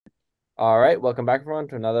All right, welcome back, everyone,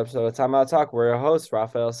 to another episode of Timeout Talk. We're your host,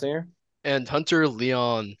 Rafael Singer, And Hunter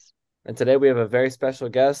Leon. and today we have a very special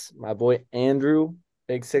guest, my boy Andrew,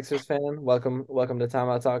 big Sixers fan. Welcome to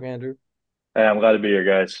Timeout Talk, Andrew. Hey, I'm glad to be here,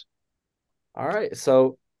 guys. All right,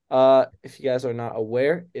 so if you guys are not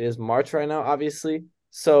aware, it is March right now, obviously.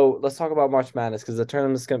 So let's talk about March Madness because the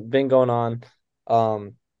tournament's been going on,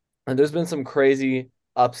 um, and there's been some crazy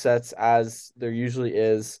upsets as there usually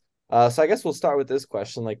is. So I guess we'll start with this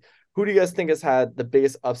question: like, who do you guys think has had the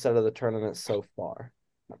biggest upset of the tournament so far?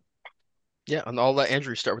 Yeah, and I'll let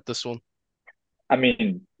Andrew start with this one. I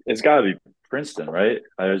mean, it's got to be Princeton, right?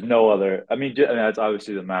 There's no other. That's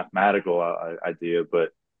obviously the mathematical idea, but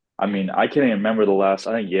I mean, I can't even remember the last.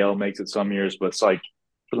 I think Yale makes it some years, but it's like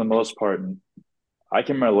for the most part, I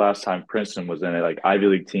can remember the last time Princeton was in it. Like Ivy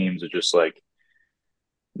League teams are just like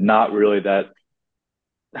not really that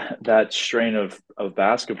strain of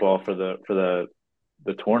basketball for the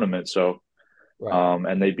tournament. So, Right.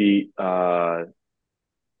 and they beat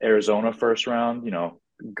Arizona first round.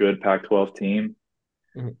 Good Pac-12 team.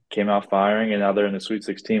 Mhm. Came out firing, and now they're in the Sweet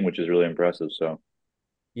 16, which is really impressive. So,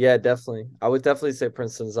 Yeah, definitely. I would definitely say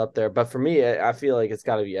Princeton's up there, but for me, I feel like it's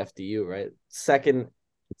got to be FDU, right? Second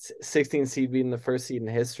 16 seed beating the first seed in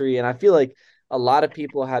history, and I feel like a lot of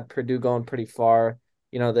people had Purdue going pretty far.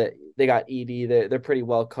 That they got ED, they're pretty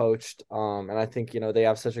well coached, and I think they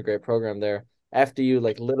have such a great program there. FDU,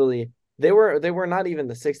 like literally, they were not even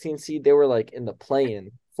the 16 seed; they were like in the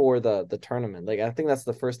play-in for the tournament. Like I think that's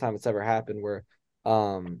the first time it's ever happened where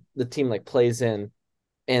the team like plays in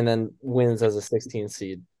and then wins as a 16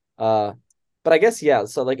 seed. Uh, but I guess yeah.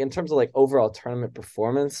 So like in terms of like overall tournament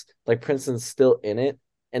performance, like Princeton's still in it,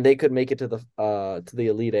 and they could make it to the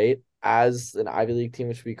Elite Eight as an Ivy League team,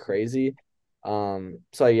 which would be crazy.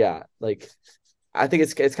 So yeah, like I think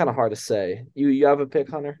it's kind of hard to say. You have a pick,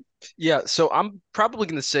 Hunter? Yeah, so I'm probably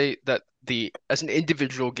going to say that the as an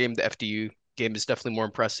individual game, the FDU game is definitely more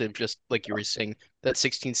impressive. Just like you were saying, that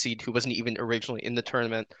 16 seed who wasn't even originally in the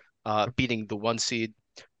tournament, beating the one seed.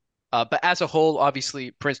 But as a whole,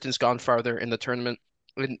 obviously Princeton's gone farther in the tournament,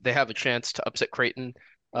 and they have a chance to upset Creighton,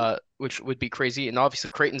 which would be crazy. And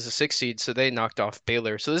obviously Creighton's a six seed, so they knocked off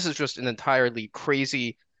Baylor. So this is just an entirely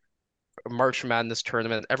crazy March Madness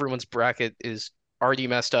tournament. Everyone's bracket is already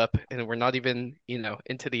messed up, and we're not even,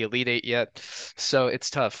 into the Elite Eight yet. So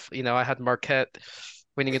it's tough. I had Marquette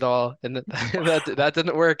winning it all, and that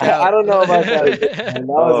didn't work I out. don't know about that either, man. That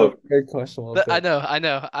was a oh, very questionable I pick. know, I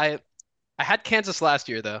know. I had Kansas last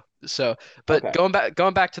year though. So, but Okay.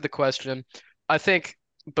 going back to the question, I think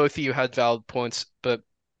both of you had valid points, but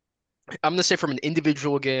I'm gonna say from an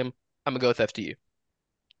individual game, I'm gonna go with FDU.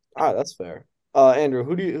 All right, that's fair. Andrew,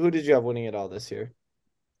 who did you have winning it all this year?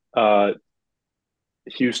 uh,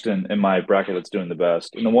 Houston in my bracket that's doing the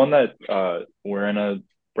best, and the one that we're in a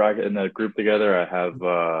bracket in the group together. I have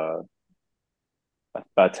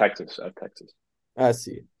Texas. I have Texas. I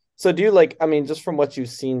see. So do you like, I mean, just from what you've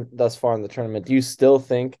seen thus far in the tournament, do you still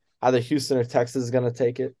think either Houston or Texas is going to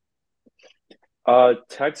take it?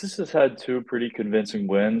 Texas has had two pretty convincing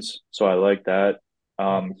wins, so I like that.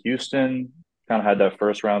 Houston kind of had that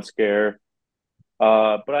first round scare,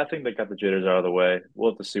 but I think they got the jitters out of the way.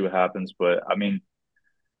 We'll have to see what happens, but I mean,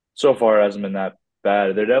 so far it hasn't been that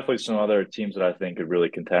bad. There are definitely some other teams that I think could really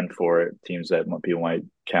contend for it. Teams that people might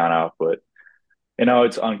count out, but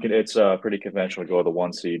it's pretty conventional to go with the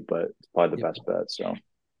one seed, but it's probably the Yeah. best bet. So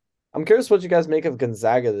I'm curious what you guys make of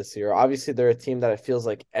Gonzaga this year. Obviously, they're a team that it feels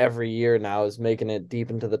like every year now is making it deep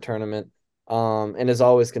into the tournament, and is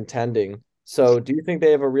always contending. So do you think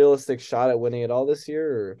they have a realistic shot at winning it all this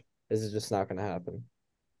year, or is it just not going to happen?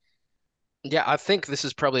 Yeah, I think this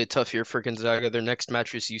is probably a tough year for Gonzaga. Their next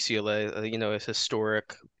match is UCLA.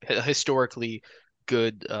 A historically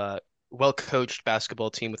good, well-coached basketball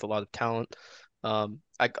team with a lot of talent.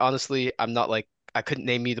 I honestly, I'm not like I couldn't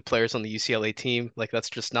name me the players on the UCLA team. Like that's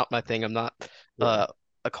just not my thing. I'm not Yeah. uh,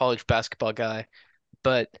 a college basketball guy,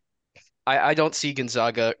 but I don't see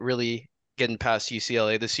Gonzaga really getting past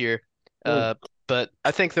UCLA this year. Mm. Uh, but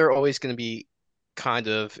I think they're always going to be kind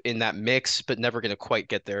of in that mix, but never going to quite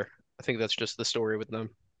get there. I think that's just the story with them.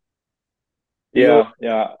 You yeah,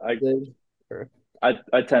 yeah, did? Or-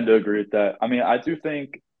 I tend to agree with that. I mean, I do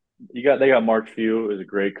think they got Mark Few as a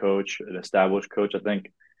great coach, an established coach. I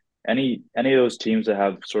think any of those teams that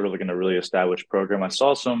have sort of like a really established program. I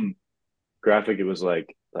saw some graphic. It was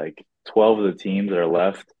like 12 of the teams that are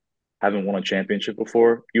left haven't won a championship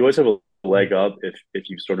before. You always have a leg up if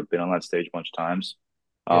you've sort of been on that stage a bunch of times.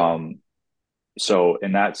 Yeah. Um, so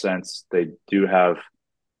in that sense, they do have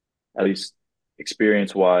at least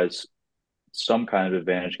experience wise some kind of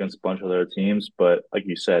advantage against a bunch of other teams. But like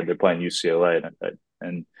you said, they're playing UCLA,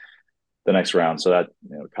 and the next round. So that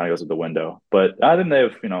kind of goes out the window. But I think they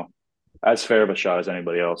have as fair of a shot as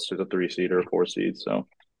anybody else. There's a 3 seed or a 4 seed. So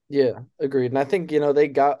Yeah, agreed. And I think, they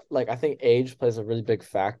got like I think age plays a really big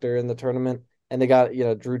factor in the tournament. And they got,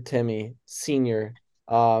 Drew Timmy Senior.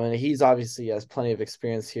 And he's obviously has plenty of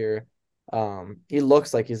experience here. He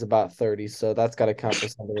looks like he's about 30, so that's gotta count for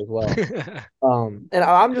something as well. And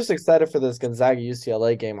I'm just excited for this Gonzaga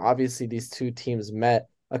UCLA game. Obviously, these two teams met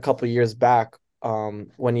a couple years back,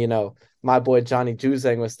 when my boy Johnny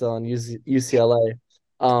Juzang was still in UCLA.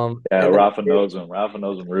 yeah, And then Rafa knows him. Rafa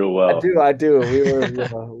knows him real I well. do, I do.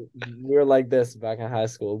 We were like this back in high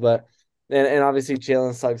school, but and obviously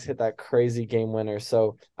Jalen Suggs hit that crazy game winner.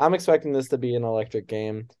 So I'm expecting this to be an electric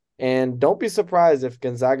game. And don't be surprised if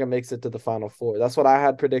Gonzaga makes it to the Final Four. That's what I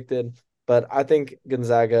had predicted, but I think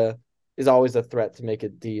Gonzaga is always a threat to make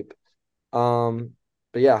it deep. Um,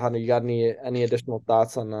 but yeah, Hunter, you got any additional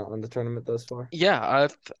thoughts on the tournament thus far? Yeah,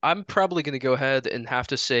 I'm probably going to go ahead and have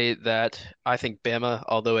to say that I think Bama,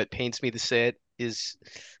 although it pains me to say it, is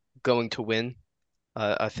going to win.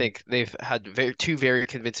 I think they've had two very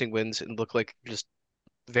convincing wins and look like just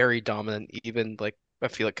very dominant, even like I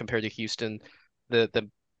feel like compared to Houston, the the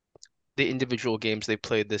the individual games they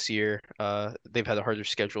played this year, they've had a harder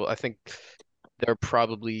schedule. I think they're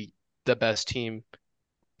probably the best team.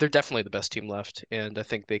 They're definitely the best team left, and I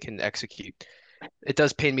think they can execute. It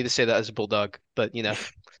does pain me to say that as a Bulldog, but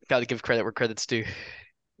got to give credit where credit's due.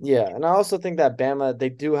 Yeah, and I also think that Bama, they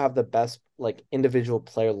do have the best like individual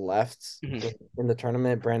player left Mhm. in the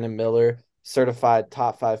tournament. Brandon Miller, certified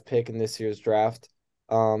top 5 pick in this year's draft.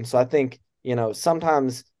 So I think,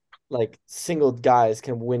 sometimes like single guys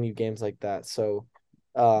can win you games like that. So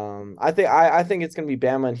I think it's gonna be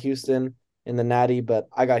Bama and Houston in the Natty, but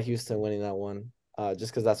I got Houston winning that one.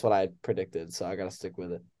 Just because that's what I predicted. So I gotta stick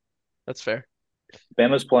with it. That's fair.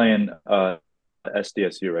 Bama's playing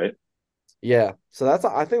SDSU, right? Yeah. So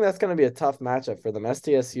I think that's gonna be a tough matchup for them.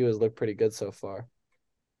 STSU has looked pretty good so far.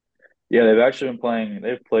 Yeah, they've actually been playing.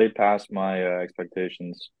 They've played past my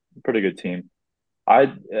expectations. Pretty good team.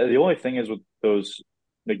 The only thing is with those,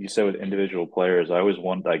 like you said, with individual players, I always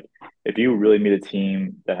want like if you really meet a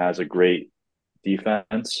team that has a great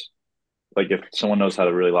defense, like if someone knows how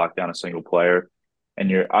to really lock down a single player,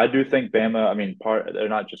 and I do think Bama. I mean, they're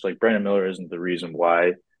not just like Brandon Miller isn't the reason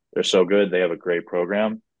why they're so good. They have a great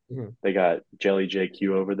program. Mhm. They got Jelly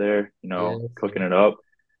JQ over there, Yeah. cooking it up.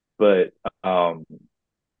 But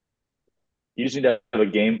you just need to have a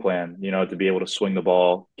game plan, to be able to swing the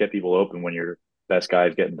ball, get people open when your best guy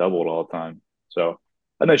is getting doubled all the time. So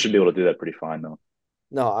I think they should be able to do that pretty fine, though.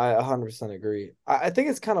 No, I 100% agree. I think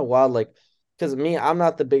it's kind of wild, like, because me, I'm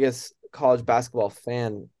not the biggest college basketball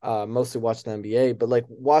fan, mostly watching the NBA, but like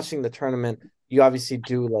watching the tournament, you obviously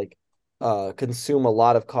do like consume a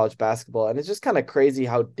lot of college basketball, and it's just kind of crazy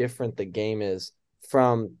how different the game is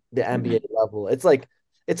from the NBA Mm-hmm. level. It's like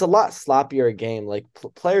it's a lot sloppier game. Like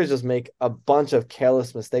players just make a bunch of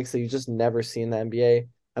careless mistakes that you just never see in the NBA.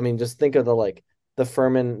 I mean, just think of the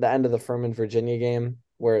end of the Furman Virginia game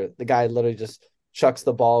where the guy literally just chucks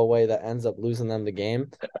the ball away that ends up losing them the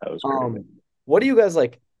game. That was crazy. What do you guys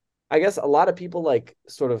like? I guess a lot of people like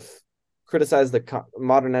sort of criticize the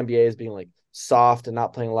modern NBA as being like soft and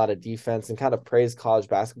not playing a lot of defense and kind of praise college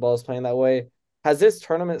basketball as playing that way. Has this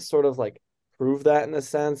tournament sort of like proved that in a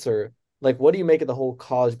sense, or like what do you make of the whole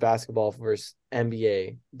college basketball versus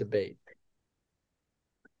NBA debate?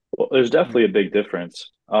 Well, there's definitely a big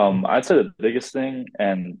difference. I'd say the biggest thing,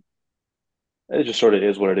 and it just sort of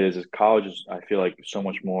is what it is college is, I feel like, so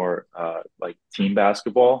much more like team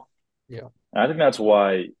basketball. Yeah. And I think that's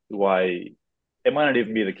why it might not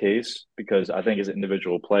even be the case because I think as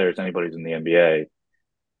individual players, anybody's in the NBA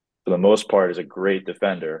for the most part is a great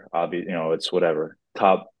defender. Obviously, it's whatever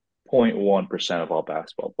top 0.1% of all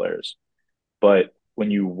basketball players. But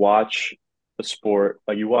when you watch the sport,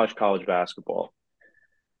 like you watch college basketball,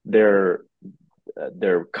 they're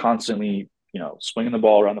they're constantly swinging the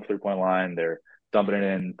ball around the 3 point line. They're dumping it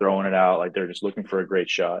in, throwing it out. Like they're just looking for a great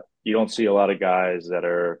shot. You don't see a lot of guys that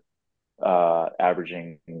are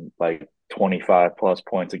averaging like 25 plus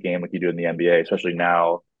points a game like you do in the NBA, especially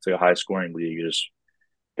now. It's like a high scoring league. You just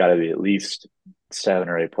got to be at least 7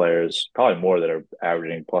 or 8 players, probably more that are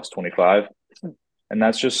averaging plus 25. And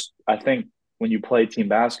that's just, I think, when you play team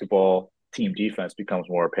basketball, team defense becomes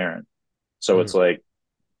more apparent. So it's Mm. like,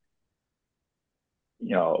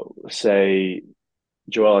 say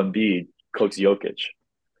Joel Embiid cooks Jokic,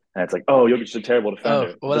 and it's like, oh, Jokic is a terrible Oh,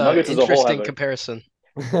 defender. what The a Nuggets as a whole have interesting a comparison.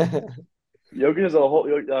 Jokic as a whole.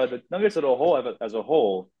 The Nuggets as a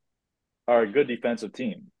whole are a good defensive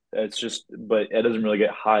team. It's just, but it doesn't really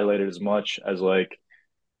get highlighted as much as like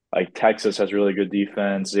Like Texas has really good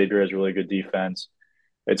defense. Xavier has really good defense.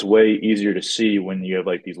 It's way easier to see when you have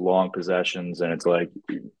like these long possessions and it's like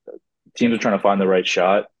teams are trying to find the right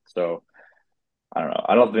shot. So I don't know.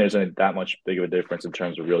 I don't think there's any that much big of a difference in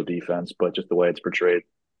terms of real defense, but just the way it's portrayed.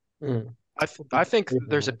 Mm. I think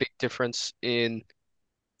there's a big difference in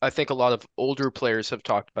I think a lot of older players have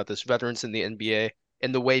talked about this, veterans in the NBA,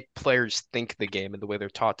 and the way players think the game and the way they're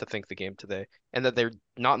taught to think the game today, and that they're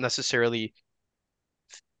not necessarily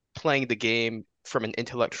playing the game from an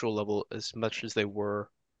intellectual level as much as they were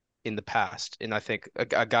in the past. And I think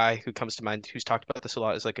a guy who comes to mind who's talked about this a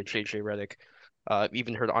lot is like a JJ Redick.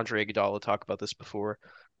 Even heard Andre Iguodala talk about this before,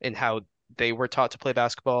 and how they were taught to play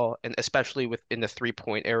basketball, and especially within the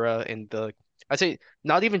 3-point era in the I'd say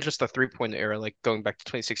not even just the 3-point era, like going back to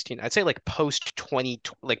 2016. I'd say like post 20,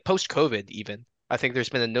 like post COVID even. I think there's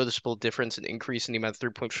been a noticeable difference and increase in the amount of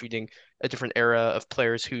 3-point shooting, a different era of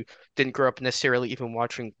players who didn't grow up necessarily even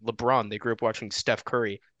watching LeBron. They grew up watching Steph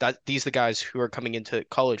Curry. That these are the guys who are coming into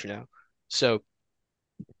college now. So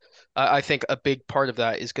I think a big part of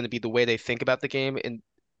that is going to be the way they think about the game. And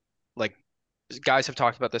like guys have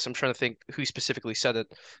talked about this. I'm trying to think who specifically said it.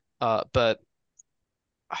 But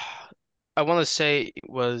I want to say it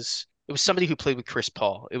was somebody who played with Chris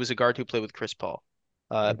Paul. It was a guard who played with Chris Paul.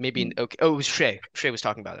 Maybe Mm. okay. Oh, it was Shea. Shea was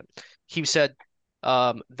talking about it. He said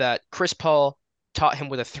that Chris Paul taught him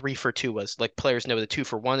what a 3-for-2 was. Like players know what a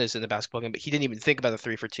 2-for-1 is in the basketball game, but he didn't even think about a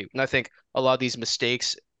 3-for-2. And I think a lot of these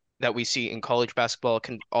mistakes that we see in college basketball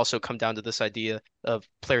can also come down to this idea of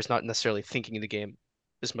players not necessarily thinking the game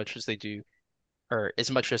as much as they do, or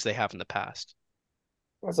as much as they have in the past.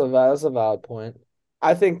 That's a valid point.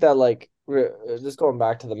 I think that just going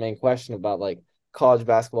back to the main question about like college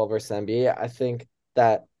basketball versus NBA, I think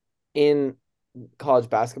that in college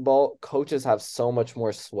basketball, coaches have so much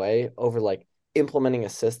more sway over like implementing a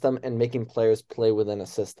system and making players play within a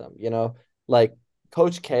system, you know? Like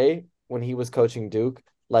Coach K, when he was coaching Duke,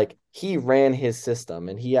 like he ran his system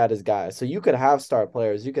and he had his guys. So you could have star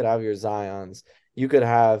players, you could have your Zions, you could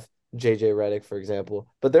have JJ Redick, for example,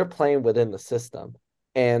 but they're playing within the system.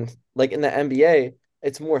 And like in the NBA,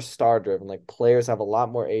 it's more star driven. Like players have a lot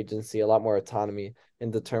more agency, a lot more autonomy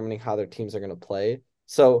in determining how their teams are going to play.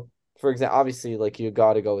 So, for example, obviously, like you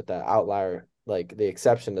got to go with that outlier, like the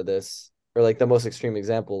exception to this, or like the most extreme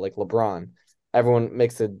example, like LeBron. Everyone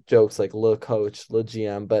makes the jokes like "little coach, little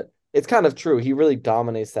GM," but it's kind of true. He really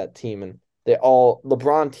dominates that team, and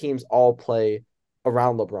LeBron teams all play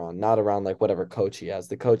around LeBron, not around like whatever coach he has.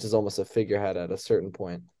 The coach is almost a figurehead at a certain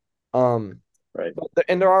point. Um, Right.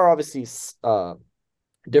 and there are obviously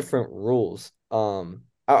different rules.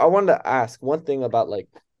 I wanted to ask one thing about like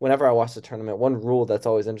whenever I watch the tournament, one rule that's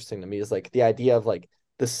always interesting to me is like the idea of like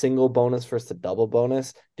the single bonus versus the double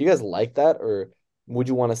bonus. Do you guys like that, or would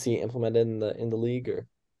you want to see it implemented in the league, or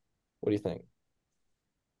what do you think?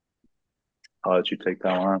 I'll let you take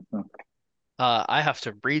that one. I have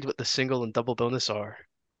to read what the single and double bonus are.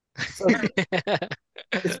 So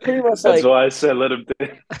it's pretty much That's like why I said let him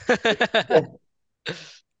think. yeah,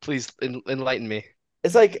 Please enlighten me.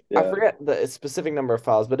 it's like I Yeah. forget the specific number of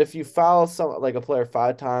fouls, but if you foul some like a player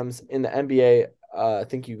 5 times in the NBA, I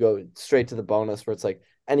think you go straight to the bonus where it's like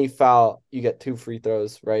any foul you get 2 free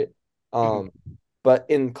throws, right? Mhm. Um, but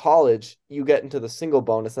in college you get into the single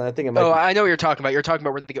bonus, and I think it might Oh, be I know what you're talking about. You're talking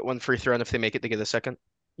about where they get one free throw, and if they make it, they get a second.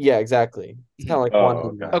 yeah, exactly. It's kind Mhm. of like one Oh,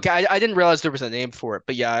 in okay. Okay, I didn't realize there was a name for it,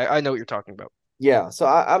 but yeah, I know what you're talking about. yeah. So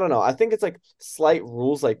I don't know. I think it's like slight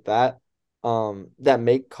rules like that, that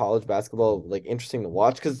make college basketball like interesting to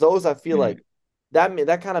watch because those I feel Mm, like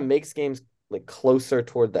that kind of makes games like closer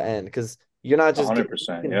toward the end because you're not just getting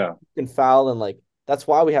 100%. Yeah. you can foul and like that's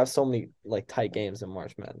why we have so many like tight games in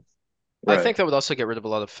March Madness. I Right. think that would also get rid of a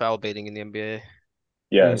lot of foul baiting in the NBA.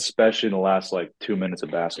 Yeah. Mm, Especially in the last like 2 minutes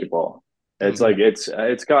of basketball. It's Mhm. yeah. like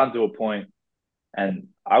it's gotten to a point, and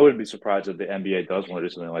I wouldn't be surprised if the NBA does want to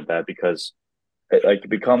do something like that because it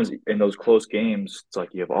becomes in those close games. It's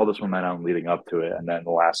like you have all this momentum leading up to it, and then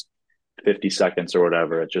the last 50 seconds or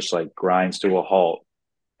whatever, it just like grinds to a halt,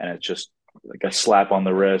 and it's just like a slap on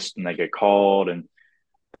the wrist, and they get called, and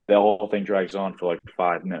the whole thing drags on for like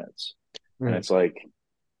 5 minutes, and Mm, it's like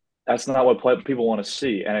that's not what people want to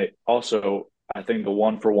see. And it also, I think the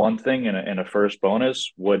one for one thing in a first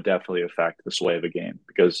bonus would definitely affect the sway of a game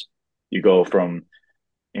because you go from,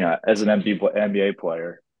 as an NBA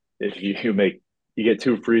player, if you get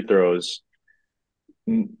 2 free throws,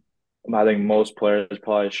 I think most players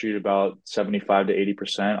probably shoot about 75 to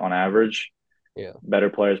 80% on average. yeah. Better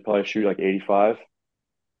players probably shoot like 85.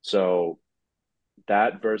 So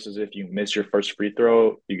that versus if you miss your first free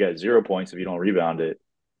throw, you get 0 points if you don't rebound it,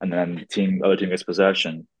 and then other team gets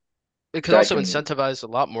possession. It could that also can incentivize a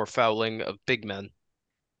lot more fouling of big men.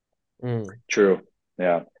 Mm. true.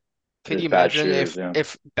 Yeah, Could there's you bad imagine shooters. Yeah,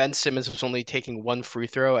 if Ben Simmons was only taking one free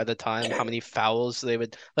throw at a time, how many fouls they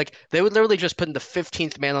would like they would literally just put in the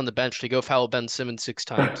 15th man on the bench to go foul Ben Simmons 6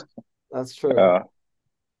 times. That's true. uh,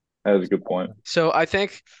 that was a good point. So I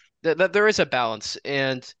think that there is a balance,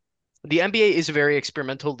 and the NBA is a very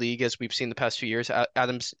experimental league, as we've seen the past few years.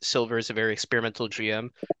 Adam Silver is a very experimental GM,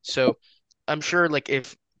 so I'm sure like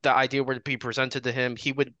if the idea were to be presented to him,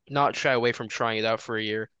 he would not shy away from trying it out for a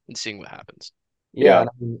year and seeing what happens. Yeah, Yeah. and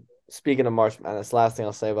I mean, speaking of March Madness, last thing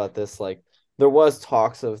I'll say about this, like there was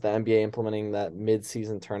talks of the NBA implementing that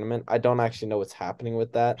mid-season tournament. I don't actually know what's happening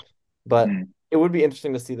with that, but Mhm. it would be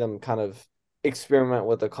interesting to see them kind of experiment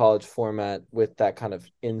with the college format with that kind of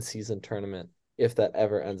in-season tournament if that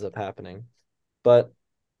ever ends up happening. But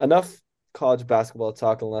enough college basketball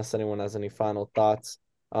talk unless anyone has any final thoughts.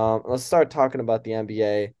 Let's start talking about the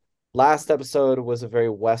NBA. Last episode was a very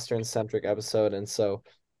Western centric episode, and so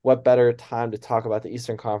what better time to talk about the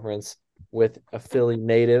Eastern Conference with a Philly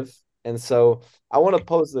native? And so I want to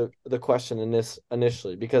pose the question in this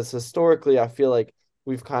initially because historically I feel like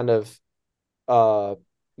we've kind of uh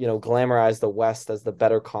glamorize the West as the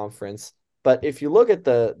better conference. But if you look at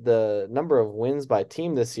the number of wins by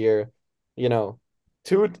team this year, you know,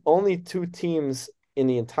 only two teams in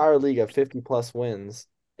the entire league have 50 plus wins,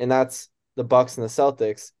 and that's the Bucks and the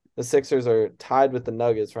Celtics. The Sixers are tied with the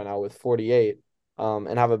Nuggets right now with 48,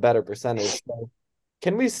 and have a better percentage. So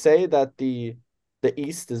can we say that the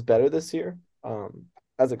East is better this year,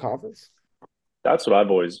 as a conference? That's what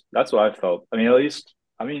I felt. I mean, at least,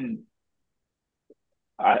 I mean,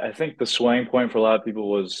 I think the swaying point for a lot of people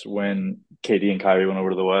was when KD and Kyrie went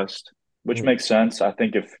over to the West, which Mhm. makes sense. I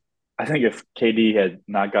think if KD had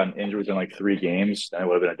not gotten injured within like 3 games, then it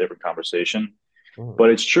would have been a different conversation. Mhm.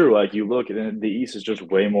 But it's true. Like you look, and the East is just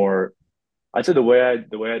way more. I'd say the way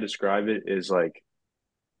I describe it is like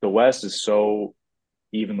the West is so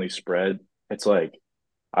evenly spread. It's like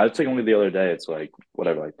I was thinking only the other day. It's like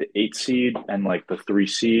whatever, like the 8 seed and like the 3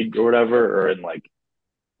 seed or whatever, are in like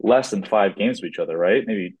less than 5 games of each other, right?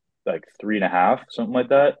 Maybe like 3.5, something like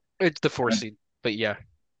that. It's the four And seed, but yeah,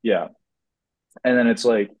 yeah, and then it's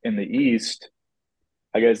like in the East,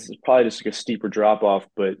 I guess it's probably just like a steeper drop off,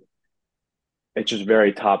 but it's just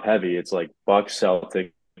very top heavy. It's like Bucks,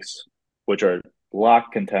 Celtics, which are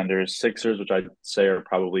lock contenders, Sixers, which I'd say are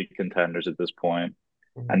probably contenders at this point,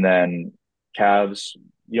 Mhm. and then Cavs,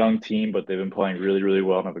 young team, but they've been playing really, really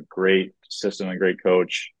well and have a great system and great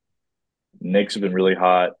coach. Knicks have been really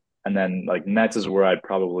hot, and then like Nets is where I'd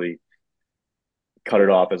probably cut it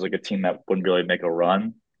off as like a team that wouldn't really make a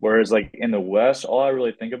run. Whereas like in the West, all I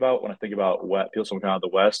really think about when I think about what people coming out of the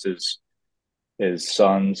West is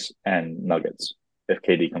Suns and Nuggets if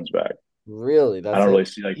KD comes back. Really, I that's don't it. really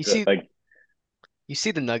see like you the see like. you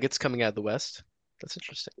see the Nuggets coming out of the West. That's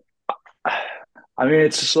interesting. I mean,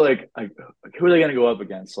 it's just like who are they going to go up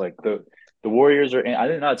against? Like the Warriors are. I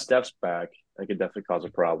think not Steph's back. That could definitely cause a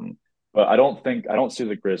problem. But I don't see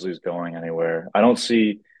the Grizzlies going anywhere. I don't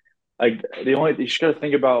see like the only you just got to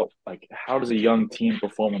think about like how does a young team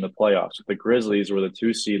perform in the playoffs? If the Grizzlies were the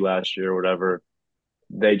 2 seed last year or whatever,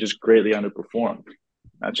 they just greatly underperformed.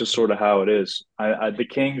 That's just sort of how it is. The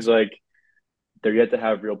Kings like they're yet to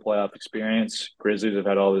have real playoff experience. Grizzlies have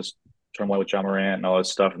had all this turmoil with John Morant and all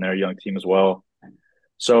this stuff, and they're a young team as well.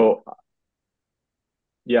 So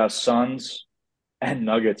yeah, Suns and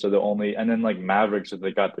Nuggets are the only, and then like Mavericks if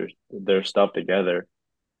they got their stuff together.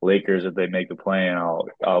 Lakers if they make the play, and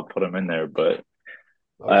I'll put them in there. But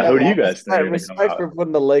Okay, who do you well, guys think are respect, going to come respect out? for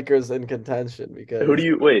putting the Lakers in contention Who do because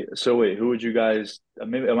you wait? So wait, who would you guys?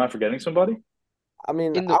 Maybe am I forgetting somebody? I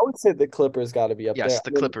mean In I the would say the Clippers got to be up there. Yes, I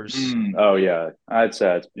the mean, Clippers. Oh yeah, I'd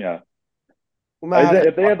say yeah. we might have to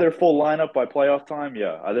If they have talk. their full lineup by playoff time,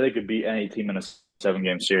 yeah, I think they could beat any team in a 7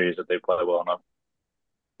 game series if they play well enough.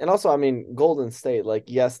 And also, I mean, Golden State, like,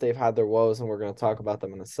 yes, they've had their woes, and we're going to talk about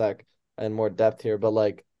them in a sec and more depth here. But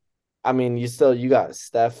like, I mean, you got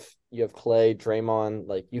Steph, you have Clay, Draymond.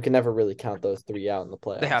 Like, you can never really count those three out in the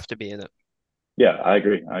They playoffs. have to be in it. Yeah, I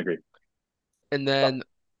agree. I agree. And then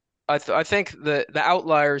I think the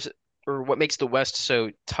outliers or what makes the West so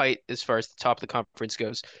tight as far as the top of the conference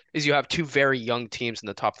goes is you have two very young teams in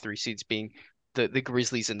the top three seeds being the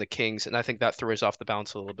Grizzlies and the Kings, and I think that throws off the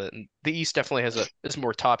balance a little bit. And the East definitely has a is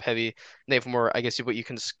more top heavy. And they have more, I guess, what you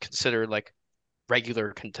can consider like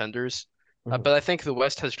regular contenders. Mhm. But I think the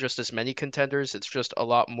West has just as many contenders. It's just a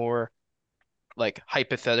lot more like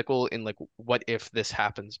hypothetical in like what if this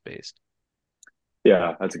happens based.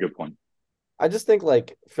 Yeah, that's a good point. I just think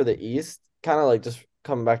like for the East, kind of like just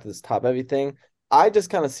coming back to this top heavy thing, I just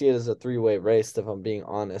kind of see it as a three-way race, if I'm being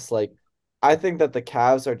honest. Like, I think that the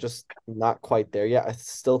Cavs are just not quite there yet. I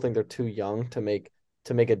still think they're too young to make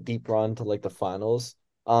a deep run to like the finals.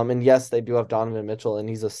 And yes, they do have Donovan Mitchell, and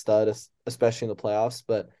he's a stud, especially in the playoffs.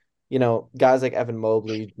 But guys like Evan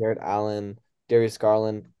Mobley, Jarrett Allen, Darius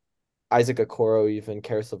Garland, Isaac Okoro, even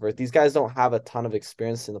Karis LeVert, these guys don't have a ton of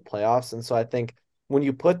experience in the playoffs, and so I think when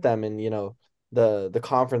you put them in, the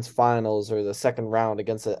conference finals or the second round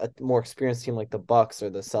against a more experienced team like the Bucks or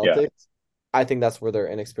the Yeah, Celtics, I think that's where their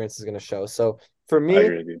inexperience is going to show. So for I me,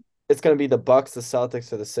 agree with you. it's going to be the Bucks, the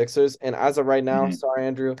Celtics, or the Sixers. And as of right now, Hmm. sorry,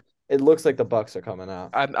 Andrew, it looks like the Bucks are coming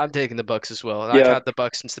out. I'm taking the Bucks as well, and I've Yeah, had the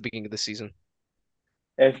Bucks since the beginning of the season.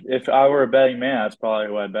 if I were a betting man, that's probably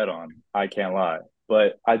who I'd bet on. I can't lie,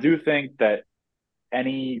 but I do think that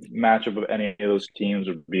any matchup of any of those teams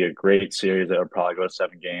would be a great series that would probably go to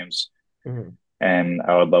 7 games, Mhm. and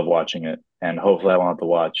I would love watching it. And hopefully, I won't have to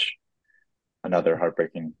watch another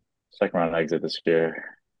heartbreaking second round exit this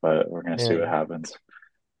year. But we're gonna see what Man, happens.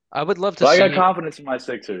 I would love to But I got see confidence in my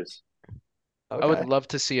Sixers. I would okay. love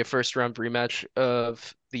to see a first round rematch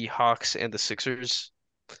of the Hawks and the Sixers,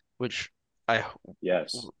 which I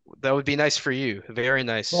Yes. that would be nice for you. Very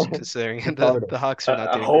nice considering Retarded. the Hawks are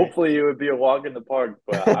not doing great. Hopefully, it would be a walk in the park,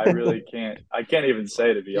 but I really can't. I can't even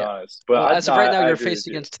say to be Yeah. honest. But Well, as no, of right now, I you're agree with faced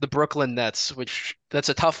you. against the Brooklyn Nets, which that's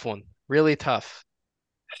a tough one. Really tough.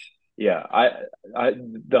 Yeah, I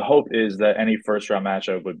the hope is that any first round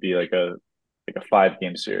matchup would be like a 5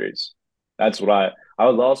 game series. That's what I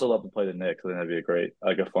would also love to play the Knicks. I think that'd be a great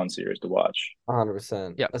like a fun series to watch.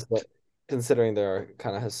 100%. Yeah. Considering their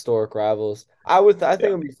kind of historic rivals, I think Yeah,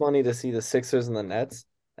 it would be funny to see the Sixers and the Nets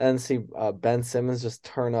and see Ben Simmons just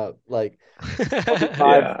turn up like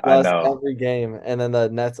 25 yeah, I plus know. every game, and then the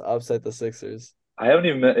Nets upset the Sixers. I haven't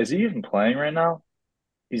even. Is he even playing right now?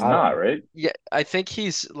 He's I don't not, know. right? Yeah, I think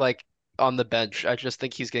he's like on the bench. I just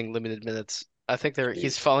think he's getting limited minutes. I think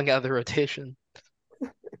he's Jeez. falling out of the rotation.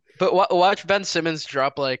 But wa watch Ben Simmons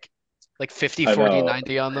drop like 50, I 40, know.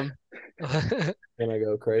 90 on them. Gonna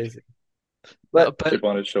go crazy. No, But but Chip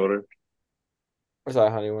on his shoulder.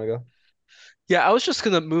 sorry, honey, you want to go? yeah, I was just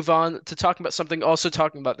gonna move on to talking about something, also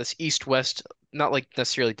talking about this East-West, not like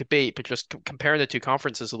necessarily debate, but just comparing the two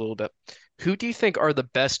conferences a little bit. Who do you think are the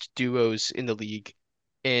best duos in the league?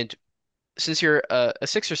 And since you're a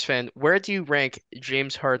Sixers fan, where do you rank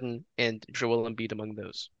James Harden and Joel Embiid among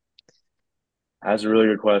those? That's a really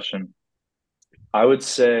good question. I would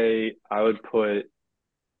say I would put.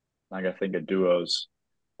 I gotta think of duos.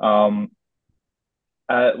 Um,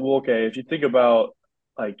 well, okay, if you think about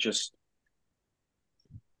like just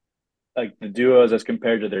like the duos as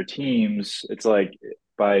compared to their teams, it's like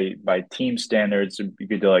by team standards, you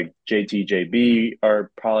could do like JT, JB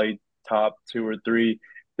are probably top 2 or 3.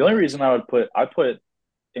 The only Yeah. reason I put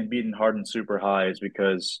Embiid and Harden super high is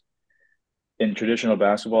because in traditional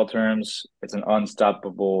basketball terms, it's an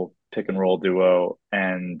unstoppable pick and roll duo,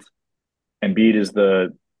 and Embiid is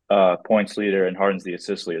the points leader and Harden's the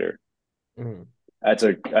assist leader. Mhm. That's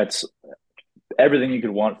everything you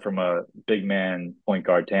could want from a big man point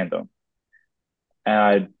guard tandem. And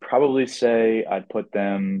I'd probably say I'd put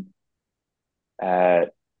them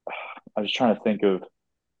at. I was trying to think of.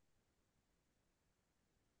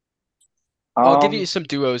 I'll give you Um. some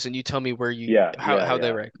duos and you tell me where you Yeah. how they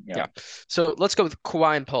Yeah. rank. Yeah. Yeah. So let's go with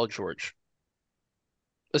Kawhi and Paul George.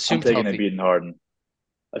 I'm Assumed taking healthy. Embiid and Harden.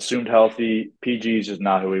 Assumed healthy. PG is just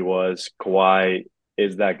not who he was. Kawhi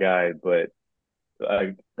is that guy, but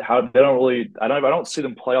how they don't really. I don't see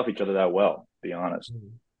them play off each other that well. To be honest.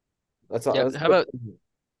 Mhm. That's Yeah. that's How about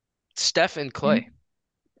Steph and Hmm? Clay?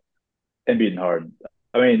 Embiid and Harden.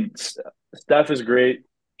 I mean, Steph is great.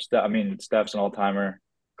 I mean, Steph's an all timer.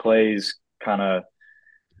 Clay's kind of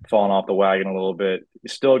fallen off the wagon a little bit.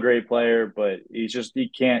 He's still a great player, but he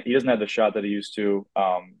doesn't have the shot that he used to.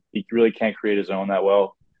 He really can't create his own that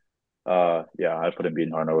well. Yeah, I put Embiid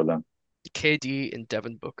and Harden over them. KD and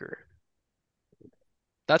Devin Booker.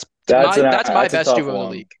 That's that's my That's a best tough duo in the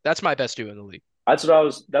one. league. That's my best duo in the league. That's what I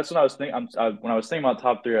was thinking. When I was thinking about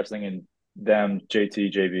top 3, I was thinking them, JT,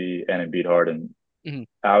 JB, and Embiid Harden. Mhm.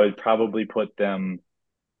 I would probably put them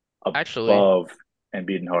Actually, above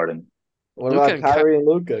Embiid and Harden. what Luca about and Ky Kyrie and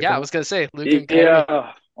Luca? Yeah, I Come on. was gonna say Luca and Kyrie.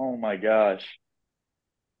 Yeah. Oh my gosh.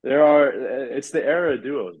 There are. It's the era of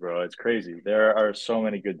duos, bro. It's crazy. There are so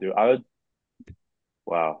many good duos. I would.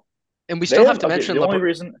 Wow. And we They still have have to okay. mention The only LeBron.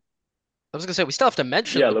 reason, I was gonna say we still have to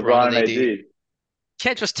mention yeah, LeBron LeBron and and AD. AD.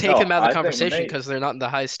 Can't just take No, him out of the I think when conversation they, because they're not in the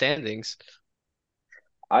high standings.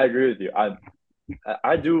 I agree with you.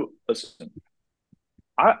 I do. Listen,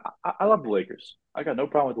 I love the Lakers. I got no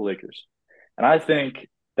problem with the Lakers, and I think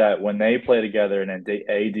that when they play together and then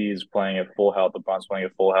AD is playing at full health, LeBron's playing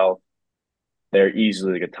at full health, they're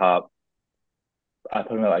easily like a top. I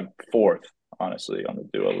put him at like fourth, honestly, on the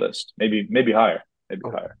duo list. Maybe higher, maybe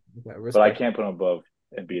Okay, higher. okay, But I respect. can't put him above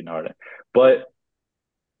Embiid and Harden. But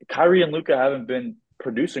Kyrie and Luka haven't been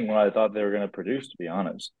producing what I thought they were going to produce, to be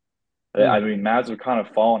honest. Mm. I mean, Mavs have kind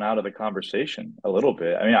of fallen out of the conversation a little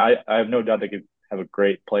bit. I mean, I have no doubt they could have a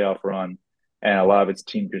great playoff run, and a lot of it's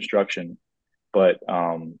team construction. But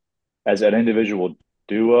as an individual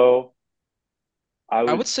duo, I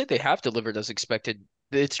I would would, say they have delivered as expected.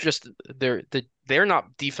 It's just they're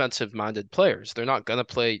not defensive minded players. They're not gonna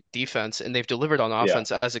play defense, and they've delivered on yeah.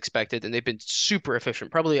 offense as expected, and they've been super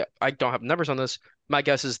efficient. Probably I don't have numbers on this. My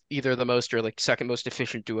guess is either the most or like second most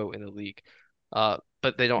efficient duo in the league.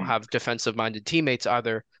 But they don't Hmm. have defensive minded teammates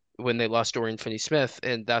either when they lost Dorian Finney-Smith,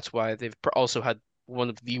 and that's why they've also had one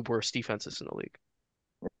of the worst defenses in the league.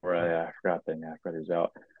 Right, yeah, I forgot that. Yeah, I forgot he was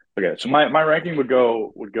out. Okay, so my ranking would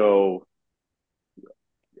go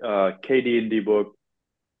KD and D book,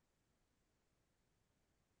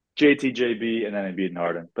 JTJB, and then Embiid and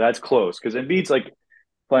Harden. But that's close because Embiid's like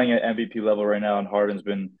playing at MVP level right now, and Harden's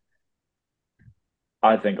been,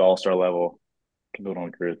 I think, All Star level. People don't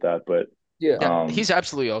agree with that, but Yeah. Yeah, um, he's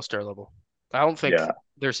absolutely all-star level. I don't think yeah,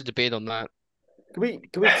 there's a debate on that. Can we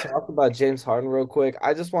talk about James Harden real quick?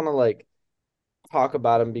 I just want to like talk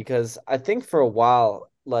about him because I think for a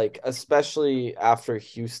while, like especially after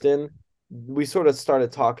Houston, we sort of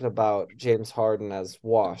started talking about James Harden as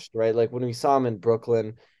washed, right? Like when we saw him in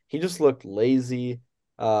Brooklyn, he just looked lazy.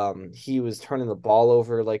 He was turning the ball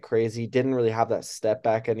over like crazy, didn't really have that step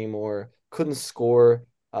back anymore, couldn't score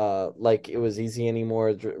like it was easy anymore.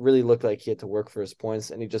 It really looked like he had to work for his points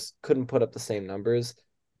and he just couldn't put up the same numbers.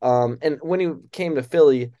 And when he came to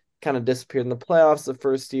Philly, kind of disappeared in the playoffs the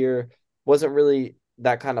first year, wasn't really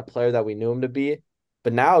that kind of player that we knew him to be.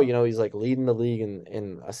 But now, he's like leading the league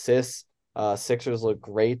in assists. Sixers look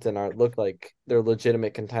great and look like they're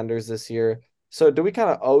legitimate contenders this year. So do we kind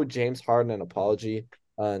of owe James Harden an apology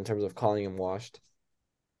in terms of calling him washed?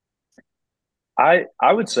 I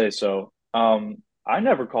would say so. I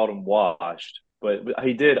never called him washed, but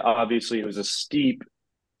he did. Obviously, it was a steep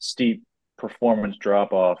performance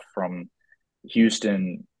drop off from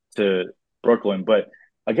Houston to Brooklyn. But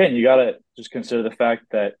again, you got to just consider the fact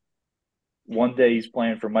that one day he's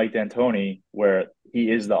playing for Mike D'Antoni, where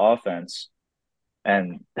he is the offense,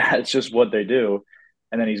 and that's just what they do.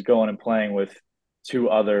 And then he's going and playing with two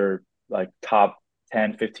other like top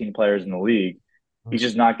 10, 15 players in the league. He's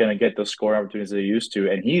just not going to get those scoring opportunities that he used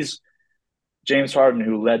to. And he's James Harden,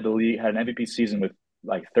 who led the league, had an MVP season with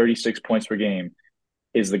like 36 points per game,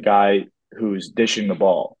 is the guy who's dishing the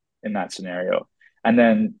ball in that scenario. And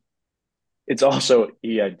then it's also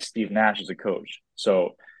he had Steve Nash as a coach.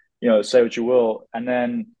 So, say what you will. And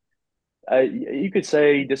then you could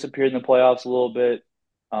say he disappeared in the playoffs a little bit.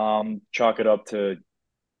 Chalk it up to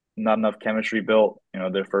not enough chemistry built,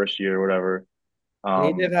 their first year or whatever. And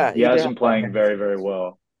He he did has have been that playing very, hamstring very injury.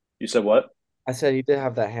 well. You said what? I said he did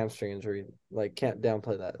have that hamstring injury. Like can't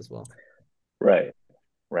downplay that as well. Right,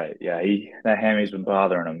 right. Yeah, that hammy's been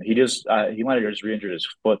bothering him. He might have just re-injured his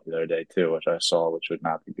foot the other day too, which I saw, which would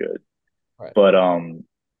not be good. Right. But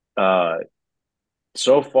uh,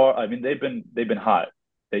 so far, I mean, they've been hot.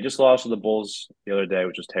 They just lost to the Bulls the other day,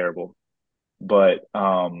 which was terrible. But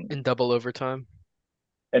In double overtime.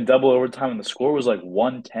 in double overtime, and the score was like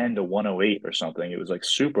 110 to 108 or something. It was like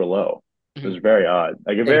super low. It was Mhm. very odd,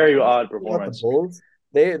 like a Hey, very can we odd talk about the performance. Bulls?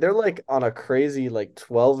 They're like on a crazy like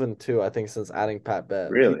 12-2, I think, since adding Pat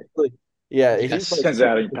Bev. Really, Yeah, he's like Yes. since super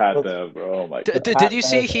adding Pat close Bev, bro. Oh my to Did Pat god. you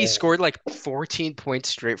see Bev. he scored like 14 points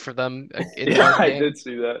straight for them in Yeah, one I game? did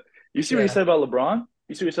see that. You see what he Yeah, said about LeBron?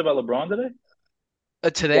 You see what he said about LeBron today? yeah.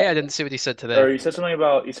 Today, I didn't see what he said Or today. he said something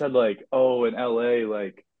about he said like, oh, in LA,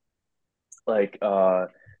 like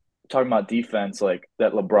talking about defense, like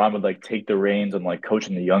that LeBron would like take the reins on like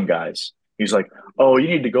coaching the young guys. He's like, oh, you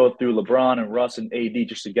need to go through LeBron and Russ and AD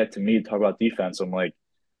just to get to me to talk about defense. I'm like,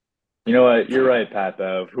 you know what? You're right, Pat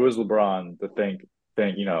Bev. Who is LeBron to think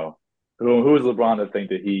who is LeBron to think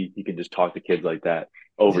that he can just talk to kids like that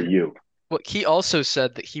over you? Well, he also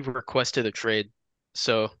said that he requested a trade.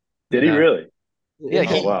 So, Did you he know, really? yeah,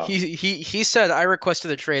 Oh Yeah. wow. he said I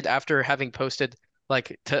requested a trade after having posted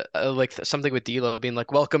something with D'Lo being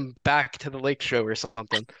like, "Welcome back to the Lake Show" or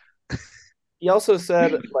something. He also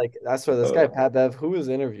said, like, that's why this guy, Uh, Pat Bev, who was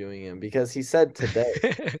interviewing him, because he said today,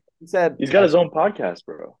 he said, he's got his own podcast,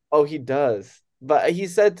 bro. oh, he does. But he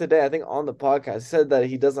said today, I think on the podcast, he said that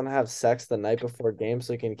he doesn't have sex the night before games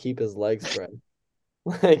so he can keep his legs spread.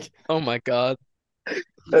 Like, Oh my God. he's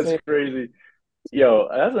That's saying, crazy. Yo,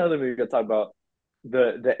 that's another thing we gotta talk about.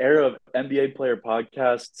 The era of NBA player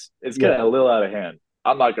podcasts is yeah, getting a little out of hand.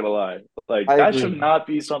 I'm not gonna lie. Like I that agree. should not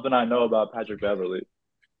be something I know about Patrick Beverly.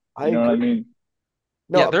 I You know what I agree. mean?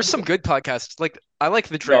 Yeah, No, there's some good podcasts. Like I like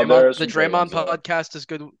the No, there Draymond. are The some great Draymond ones though. podcast is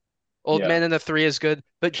good. Old Yeah. Man in the Three is good,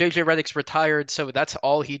 but JJ Redick's retired, so that's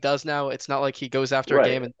all he does now. It's not like he goes after a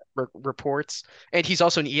Right. game and reports. And he's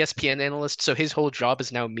also an ESPN analyst, so his whole job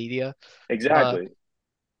is now media. Uh, Exactly.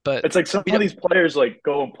 but It's like some we of don't, these players like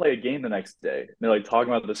go and play a game the next day. And they're like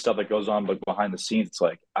talking about the stuff that goes on like behind the scenes. It's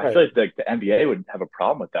like I right. feel like the NBA would have a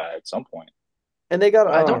problem with that at some point. And they got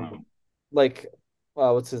I I don't. don't know. like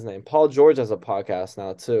what's his name? Paul George has a podcast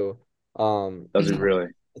now too. Does he really?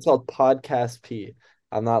 It's called Podcast P.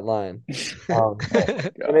 I'm not lying. Um, Oh my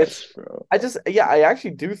and it's gosh, bro. I just yeah, I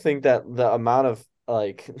actually do think that the amount of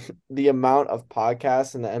like the amount of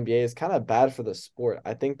podcasts in the NBA is kind of bad for the sport.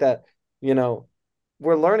 I think that, you know,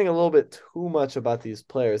 we're learning a little bit too much about these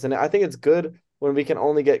players. And I think it's good when we can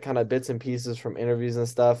only get kind of bits and pieces from interviews and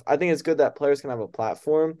stuff. I think it's good that players can have a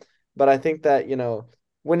platform, but I think that,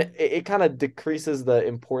 when it kind of decreases the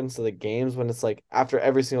importance of the games when it's like after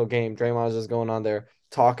every single game, Draymond is just going on there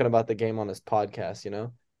talking about the game on his podcast,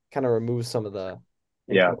 kind of removes some of the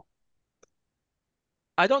Yeah. important.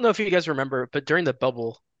 I don't know if you guys remember, but during the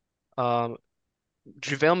bubble, um,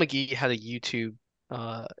 JaVale McGee had a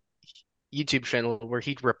uh YouTube channel where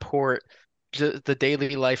he'd report the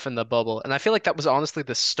daily life in the bubble. And I feel like that was honestly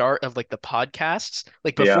the start of like the podcasts.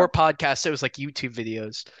 Like Yeah. before podcasts, it was like YouTube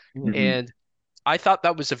videos. Hmm. And I thought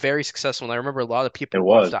that was a very successful one. I remember a lot of It people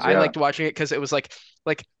watched was, it. I yeah. liked watching it because it was like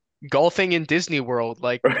golfing in Disney World,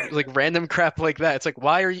 like random crap like that. It's like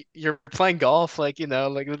why are you're playing golf? Like,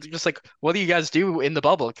 like just like what do you guys do in the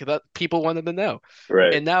bubble? Because that people wanted to know.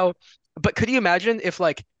 Right. And now, but could you imagine if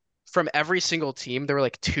like from every single team there were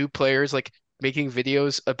like two players like making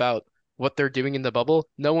videos about what they're doing in the bubble?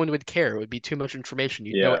 No one would care. It would be too much information.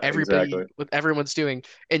 You'd know Yeah, exactly. everybody what everyone's doing.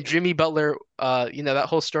 And Jimmy Butler, that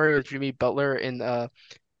whole story with Jimmy Butler and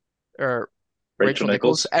or Rachel Rachel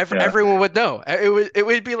Nichols, Nichols. Yeah. everyone would know. It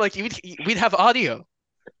would be like we'd have audio.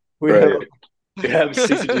 We have Right. We have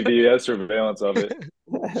CCTV, we have surveillance of it.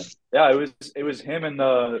 Yeah, it was him and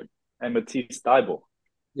Matisse Thybulle.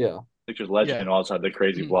 yeah. Sixers Yeah. legend also had the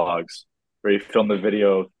crazy vlogs where he filmed the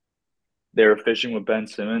video. They were fishing with Ben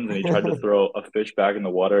Simmons and he tried to throw a fish back in the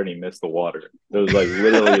water and he missed the water. It was like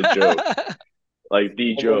literally a joke. Like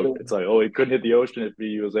the joke. It's like, oh, he couldn't hit the ocean if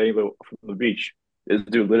he was able from the beach. This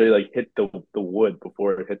dude literally like hit the wood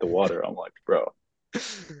before it hit the water. I'm like, bro, Uh,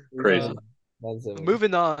 crazy. That's it.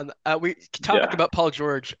 moving on, we can talk Yeah, about Paul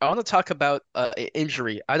George. I want to talk about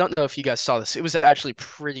injury. I don't know if you guys saw this. It was actually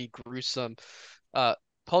pretty gruesome. Uh,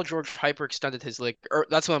 Paul George hyperextended his leg, or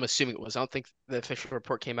that's what I'm assuming it was. I don't think the official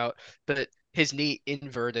report came out, but his knee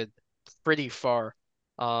inverted pretty far.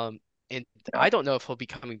 Um, and yeah, I don't know if he'll be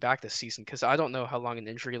coming back this season because I don't know how long an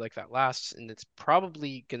injury like that lasts, and it's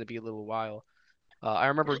probably going to be a little while. I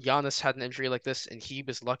remember Giannis had an injury like this, and he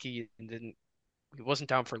was lucky and he wasn't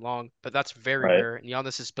down for long, but that's very right. rare. And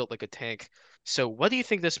Giannis is built like a tank. So what do you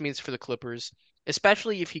think this means for the Clippers,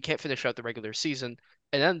 especially if he can't finish out the regular season,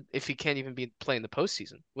 and then if he can't even be playing the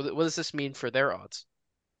postseason? What does this mean for their odds?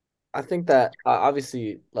 I think that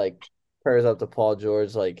obviously, like, prayers up to Paul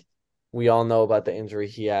George. Like, we all know about the injury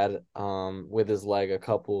he had with his leg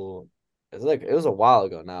it was a while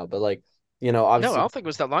ago now, but like, No, I obviously don't think it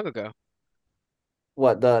was that long ago.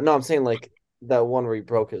 what the no, I'm saying like that one where he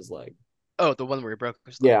broke his leg. Oh, the one where he broke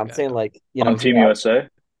his leg. Yeah, I'm Yeah, saying like, On he Team had, USA.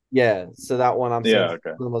 yeah, so that one I'm saying Yeah, is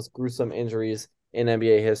okay. one of the most gruesome injuries in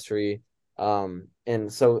NBA history.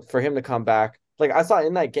 And so for him to come back, like I saw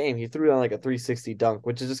in that game, he threw down like a 360 dunk,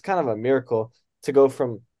 which is just kind of a miracle to go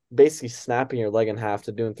from basically snapping your leg in half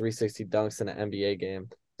to doing 360 dunks in an NBA game.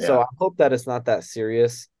 So Yeah, I hope that it's not that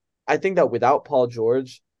serious. I think that without Paul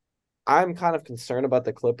George, I'm kind of concerned about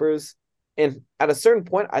the Clippers. And at a certain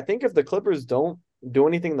point, I think if the Clippers don't do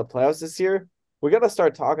anything in the playoffs this year, we got to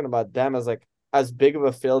start talking about them as like as big of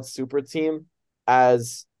a failed super team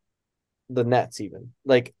as the Nets, even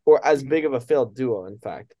like, or as Mhm. big of a failed duo, in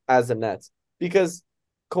fact, as the Nets, because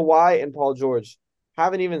Kawhi and Paul George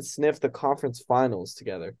haven't even sniffed the conference finals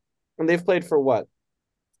together, and they've played for what,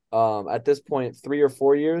 at this point, 3 or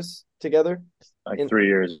 4 years together. like In 3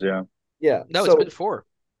 years. Yeah. yeah, No, it's been so four.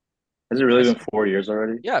 Has it I really s- been 4 years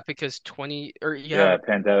already? yeah, because 20 or you Yeah, have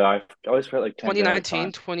pandemic. I always felt like pandemic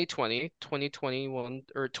 2019, time. 2020, 2021,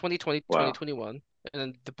 or 2020, Wow. 2021, and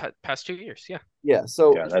then the past 2 years. Yeah, yeah,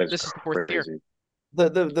 so Yeah, that is this is the fourth year. crazy.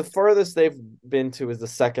 the furthest they've been to is the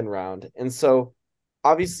second round. And so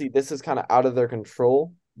obviously this is kind of out of their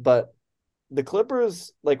control, but the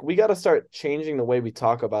Clippers, like, we got to start changing the way we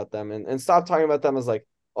talk about them and stop talking about them as like,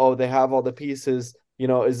 oh, they have all the pieces,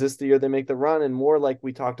 is this the year they make the run? And more like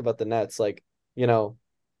we talked about the Nets, like you know,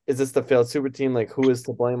 is this the failed super team? Like, who is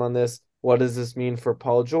to blame on this? What does this mean for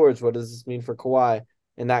Paul George? What does this mean for Kawhi?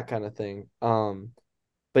 And that kind of thing.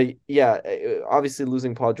 But yeah, obviously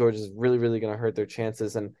losing Paul George is really, really going to hurt their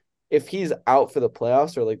chances. And if he's out for the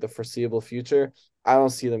playoffs or like the foreseeable future, I don't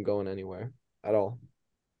see them going anywhere at all.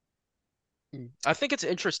 I think it's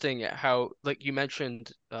interesting how, like you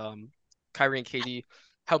mentioned, Kyrie and KD,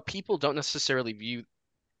 how people don't necessarily view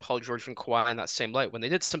Paul George and Kawhi in that same light when they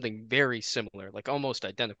did something very similar, like almost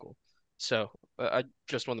identical. So I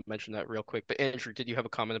just wanted to mention that real quick. But Andrew, did you have a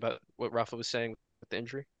comment about what Rafa was saying with the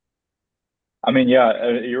injury? I mean,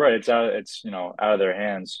 yeah, you're right. It's out of their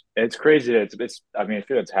hands. It's crazy. It's. I mean, I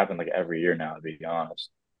feel it's happened like every year now, to be honest.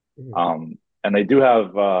 Mhm. And they do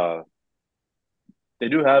have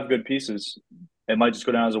good pieces. It might just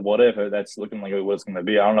go down as a what if. That's looking like it was going to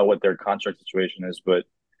be. I don't know what their contract situation is, but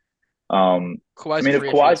I Kawhi's a mean, if free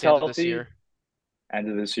agent at Kawhi's the end of this healthy, year. end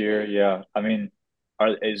of this year, yeah. I mean,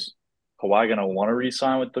 is Kawhi going to want to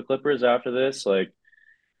re-sign with the Clippers after this? Like,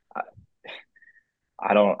 I,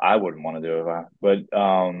 I don't. I wouldn't want to do it, but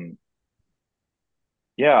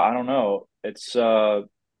yeah, I don't know. It's a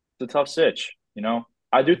tough sitch, you know.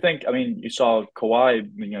 I do think. I mean, you saw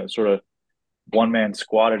Kawhi, sort of one man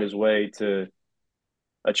squatted his way to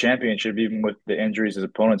a championship, even with the injuries his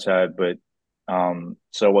opponents had. But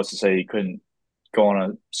so what's to say he couldn't go on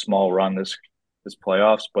a small run this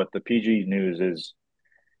playoffs? But the PG news is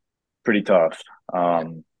pretty tough. Yeah,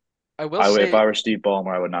 Um, I will I if say I were Steve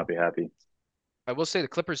Ballmer, I would not be happy. I will say the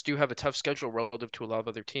Clippers do have a tough schedule relative to a lot of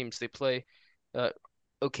other teams. They play uh,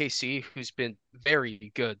 OKC, who's been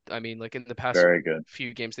very good. I mean, like in the past Very good.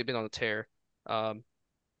 few games, they've been on a tear. Um,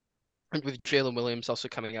 and with Jalen Williams also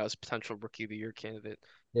coming out as a potential Rookie of the Year candidate,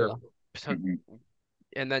 or Yeah. poten- Hmm.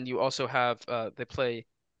 and then you also have they play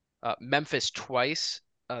Memphis twice.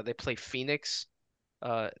 They play Phoenix.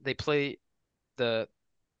 They play the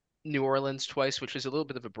New Orleans twice, which is a little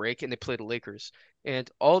bit of a break, and they play the Lakers. And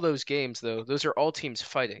all those games, though, those are all teams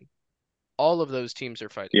fighting. All of those teams are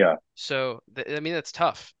fighting. Yeah. So, I mean, that's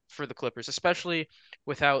tough for the Clippers, especially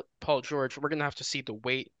without Paul George. We're gonna have to see the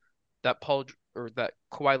weight that that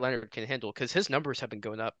Kawhi Leonard can handle because his numbers have been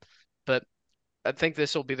going up. But I think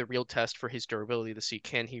this will be the real test for his durability to see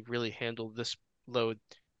can he really handle this load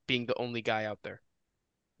being the only guy out there.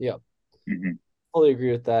 Yeah. Hmm. Fully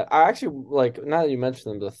agree with that. I actually like now that you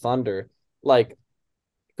mentioned them, the Thunder, like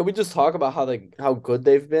can we just talk about how good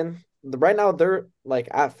they've been? Right now they're like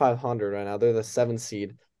at 500 right now. They're the 7th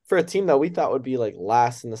seed for a team that we thought would be like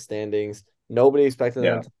last in the standings. Nobody expected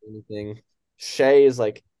them Yeah. to do anything. Shea is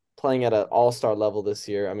like playing at an all-star level this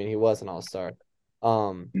year. I mean, he was an all-star.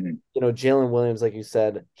 Hmm. Jalen Williams, like you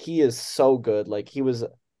said, he is so good. Like he was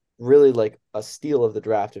really like a steal of the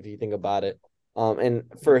draft if you think about it. And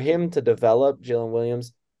for him to develop Jalen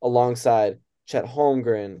Williams alongside Chet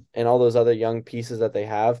Holmgren and all those other young pieces that they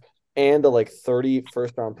have, and the like 30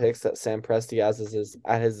 first round picks that Sam Presti has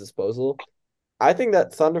at his disposal, I think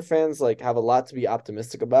that Thunder fans like have a lot to be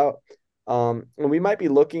optimistic about. And we might be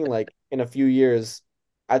looking like in a few years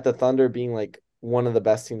at the Thunder being like one of the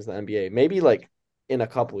best teams in the NBA. Maybe like in a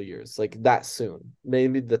couple of years, like that soon.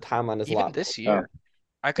 Maybe the timeline is a Even lot. this Uh, year,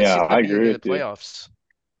 I could yeah, see I them being agree in with the you. playoffs.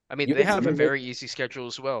 I mean, You they can have see a them make. very easy schedule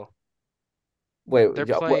as well. Wait, They're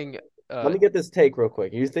yeah, what? playing Let me get this take real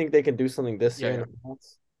quick. You think they can do something this yeah, year in yeah. the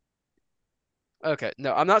playoffs? Okay.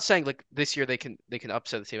 No, I'm not saying like this year they can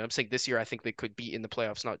upset the team. I'm saying this year I think they could be in the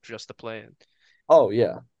playoffs, not just the play-in. Oh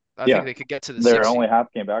yeah. I think Yeah, they could get to the they're six only seed.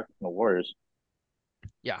 half game back from the Warriors.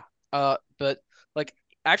 Yeah. But like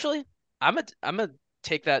actually, I'm gonna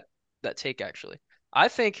take that take actually. I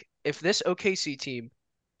think if this OKC team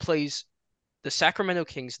plays the Sacramento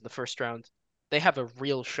Kings in the first round, they have a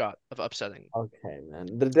real shot of upsetting. Okay, man.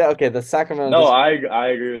 The Sacramento No, just I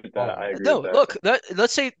agree with that. I agree with No, that. look,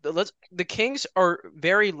 let's say the Kings are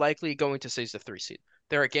very likely going to seize the 3 seed.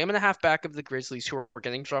 They're a game and a half back of the Grizzlies, who are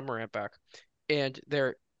getting John Morant back, and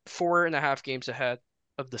they're 4.5 games ahead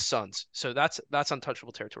of the Suns. So that's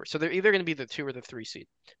untouchable territory. So they're either going to be the 2 or the 3 seed.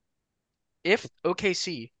 If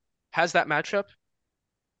OKC has that matchup,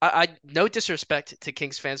 I no disrespect to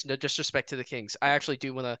Kings fans, no disrespect to the Kings. I actually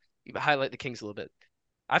do want to highlight the Kings a little bit.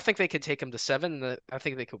 I think they could take them to 7, and I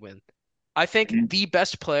think they could win. I think Mhm. the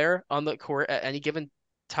best player on the court at any given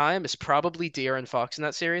time is probably De'Aaron Fox in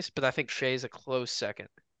that series, but I think Shea is a close second.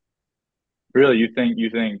 Really, you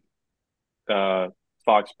think uh,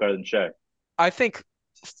 Fox better than Shea? I think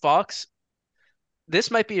Fox,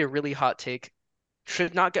 this might be a really hot take,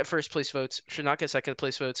 should not get first place votes, should not get second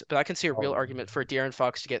place votes, but I can see a real oh. argument for De'Aaron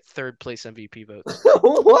Fox to get third place MVP votes.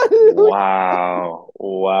 What? Wow,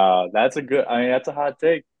 wow, that's a good. I mean, that's a hot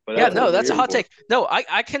take, But Yeah, that's a no, that's a weird hot one. take. No,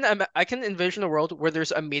 I can envision a world where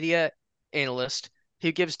there's a media analyst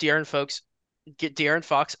who gives De'Aaron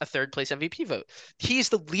Fox a third place MVP vote.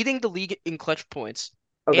 He's leading the league in clutch points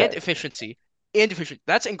and Okay. efficiency and efficiency.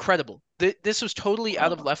 That's incredible. This was totally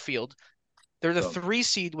out of Uh, left field. They're the so 3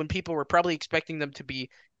 seed when people were probably expecting them to be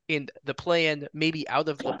in the play-in, maybe out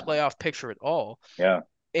of the playoff picture at all. yeah,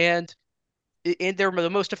 And they're the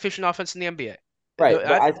most efficient offense in the NBA. Right,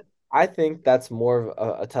 but I I think that's more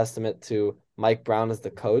of a testament to Mike Brown as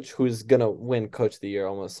the coach, who's gonna win Coach of the Year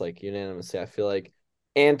almost like unanimously. I feel like,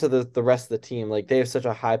 and to the rest of the team, like they have such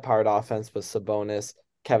a high-powered offense with Sabonis,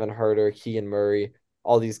 Kevin Herter, Keegan Murray,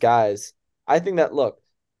 all these guys. I think that look,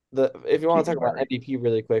 the if you want to Keegan talk about Murray. MVP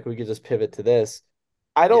really quick, we could just pivot to this.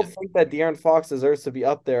 I don't Yeah. think that De'Aaron Fox deserves to be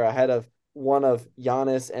up there ahead of one of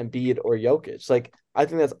Giannis, Embiid, or Jokic. Like I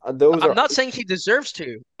think that's those I'm are not saying he deserves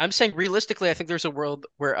to. I'm saying realistically, I think there's a world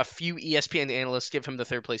where a few ESPN analysts give him the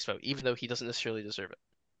third place vote, even though he doesn't necessarily deserve it.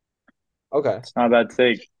 okay. It's not a bad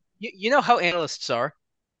take. You know how analysts are.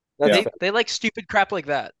 That's Yeah, fair. They like stupid crap like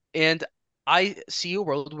that. And I see a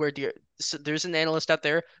world where there's an analyst out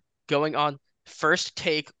there going on first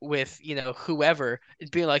take with, whoever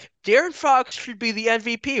and being like, Darren Fox should be the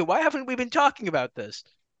MVP. Why haven't we been talking about this?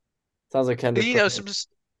 Sounds like Kendrick You know, Perkins.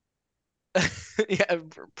 some yeah,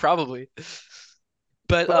 probably.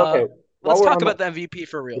 But But okay, while let's we're talk on the about the MVP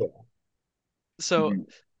for real. yeah, So mhm.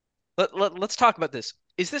 let's talk about this.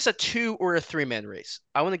 Is this a 2 or a 3-man race?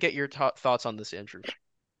 I want to get your thoughts on this, Andrew.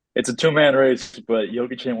 It's a two-man race, but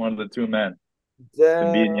Jokic ain't one of the two men.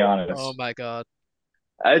 Embiid and damn, Oh Giannis. my God.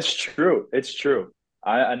 It's true. It's true.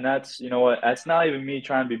 And that's you know what? That's not even me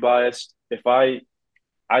trying to be biased. If I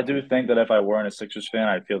do think that if I weren't a Sixers fan,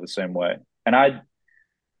 I'd feel the same way. And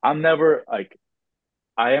I'm never like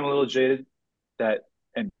I am a little jaded that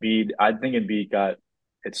Embiid. I think Embiid got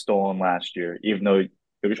it stolen last year, even though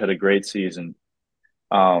Jokic had a great season.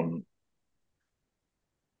 Um,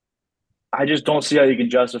 I just don't see how you can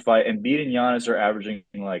justify Embiid and Giannis are averaging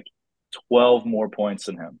like 12 more points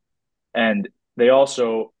than him, and they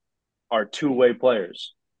also are two-way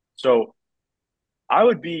players. So I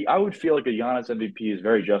would feel like a Giannis MVP is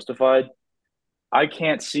very justified. I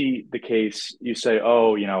can't see the case you say,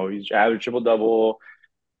 oh, you know, he's average triple double.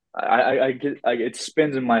 It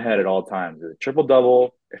spins in my head at all times. Triple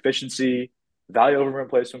double, efficiency, value over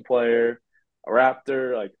replacement player, a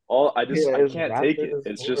Raptor, like all. yeah, I his can't take Raptors it. is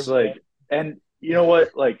It's just fourth. Yeah. like, and you know what?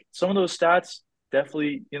 Like some of those stats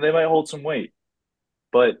definitely, you know, they might hold some weight,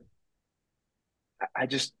 but I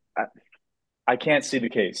just I can't see the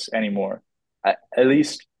case anymore. At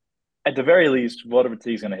least, at the very least, voter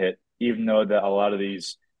fatigue is going to hit. Even though that a lot of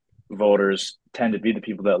these voters tend to be the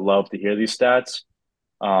people that love to hear these stats.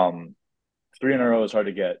 Um, Three in a row is hard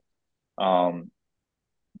to get. Um,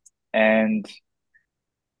 and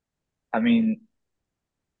I mean,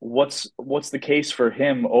 what's the case for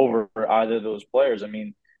him over either of those players? I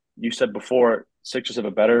mean, you said before Sixers have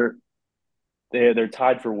a better they're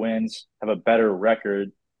tied for wins, have a better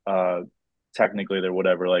record. Uh, Technically, they're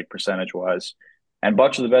whatever like percentage wise, and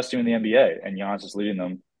Bucks are the best team in the NBA, and Giannis is leading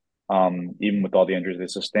them, even with all the injuries they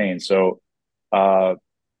sustained. So, uh,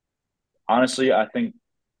 honestly, I think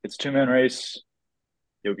it's two-man race.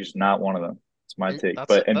 Jokic is not one of them. It's my take, That's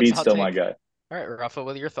but a Embiid's hot still my take. guy. All right, Rafa,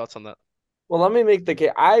 what are your thoughts on that? Well, let me make the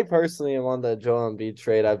case. I personally am on the Joel Embiid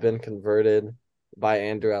trade. I've been converted by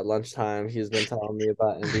Andrew at lunchtime. He's been telling me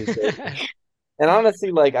about Embiid. And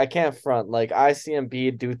honestly, like I can't front. Like I see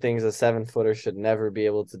Embiid do things a 7-footer should never be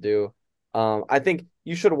able to do. I think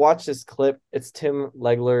you should watch this clip. It's Tim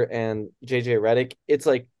Legler and JJ Redick. It's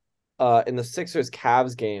like in the Sixers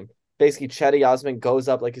Cavs game. Basically, Chetty Osman goes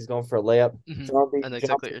up like he's going for a layup. I know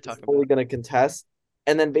exactly what Johnson you're is talking fully about. gonna contest,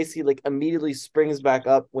 and then basically like immediately springs back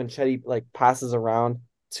up when Chetty like passes around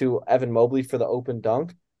to Evan Mobley for the open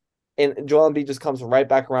dunk. And Joel Embiid just comes right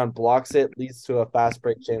back around, blocks it, leads to a fast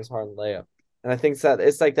break James Harden layup. And I think that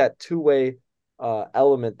it's like that two-way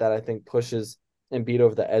element that I think pushes Embiid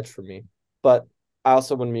over the edge for me. But I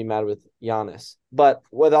also wouldn't be mad with Giannis. But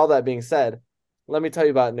with all that being said, let me tell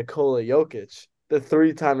you about Nikola Jokic, the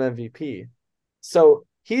three-time MVP. So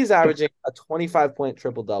he's averaging a 25-point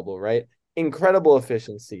triple double, right? Incredible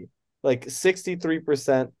efficiency, like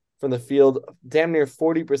 63% from the field, damn near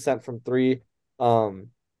 40% from three. Um,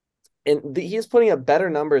 and he's putting up better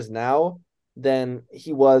numbers now than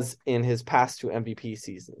he was in his past two MVP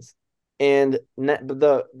seasons. And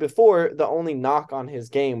the only knock on his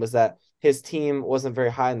game was that his team wasn't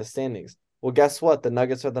very high in the standings. Well, guess what? The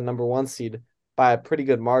Nuggets are the number one seed by a pretty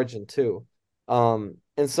good margin too.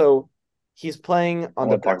 And so he's playing I on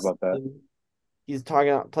the want to talk best about that. team. He's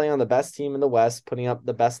talking playing on the best team in the West, putting up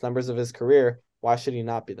the best numbers of his career. Why should he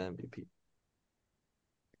not be the MVP?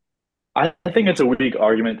 I think it's a weak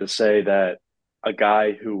argument to say that a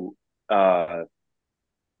guy who uh,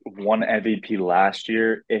 won MVP last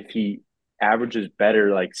year, if he averages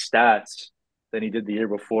better like stats than he did the year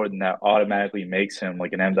before, then that automatically makes him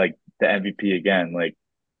like like the MVP again. Like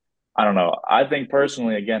I don't know. I think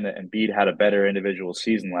personally, again, that Embiid had a better individual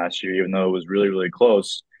season last year, even though it was really, really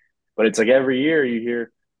close. But it's like every year you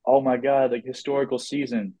hear, "Oh my God, like historical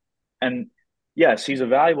season," and yes, he's a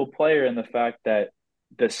valuable player in the fact that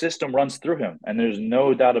the system runs through him, and there's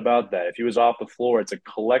no doubt about that. If he was off the floor, it's a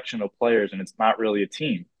collection of players, and it's not really a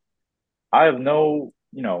team. I have no,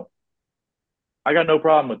 I got no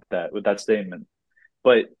problem with that statement.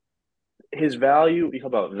 But his value, you talk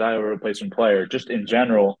about value of a replacement player, just in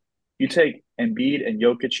general, you take Embiid and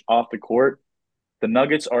Jokic off the court, the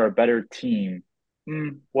Nuggets are a better team.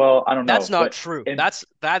 Well, I don't That's know, not but true. in That is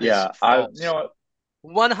yeah, I false.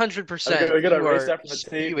 what, 100% we gotta you erase are that from the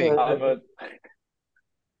tape. spewing.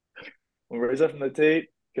 We'll erase that from the tape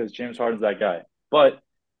because James Harden's that guy. But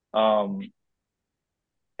um,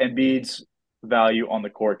 Embiid's value on the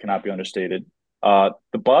court cannot be understated. The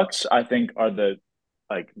Bucks, I think, are the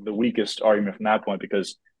weakest argument from that point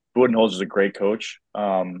because Budenholzer is a great coach,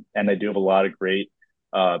 and they do have a lot of great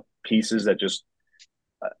pieces that just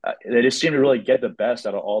they just seem to really get the best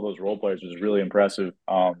out of all those role players, which is really impressive.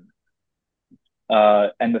 And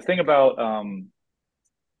the thing about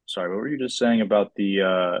sorry, what were you just saying about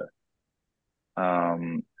the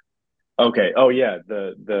okay, oh yeah,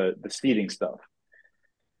 the seating stuff.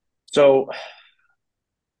 So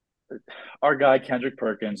our guy Kendrick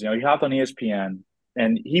Perkins, he hopped on ESPN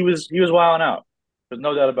and he was wilding out. There's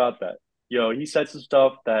no doubt about that. He said some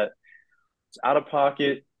stuff that it's out of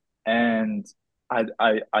pocket, and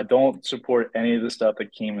I don't support any of the stuff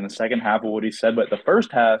that came in the second half of what he said. But the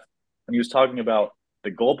first half, when he was talking about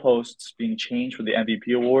the goalposts being changed for the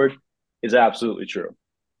MVP award, is absolutely true.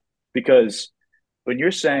 Because when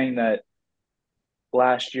you're saying that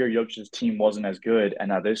last year Jokic's team wasn't as good, and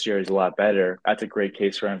now this year is a lot better, that's a great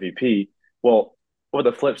case for MVP. Well, or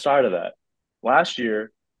the flip side of that, last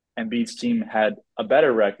year Embiid's team had a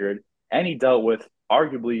better record, and he dealt with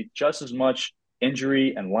arguably just as much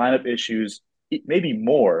injury and lineup issues, maybe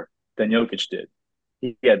more than Jokic did.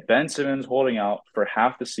 He had Ben Simmons holding out for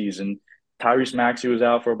half the season. Tyrese Maxey was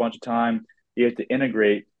out for a bunch of time. He had to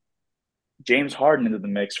integrate James Harden into the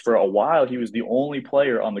mix. For a while, he was the only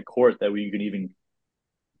player on the court that we could even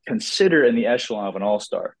consider in the echelon of an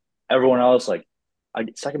all-star. Everyone else, like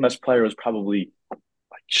second best player was probably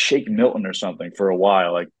like Shake Milton or something for a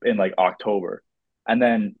while, like in like October. And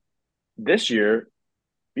then this year,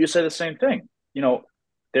 you say the same thing.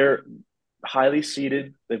 They're highly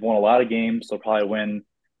seeded. They've won a lot of games. They'll probably win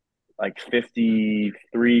like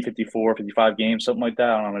 53, 54, 55 games, something like that.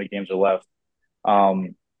 I don't know how many games are left.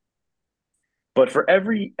 Um, but for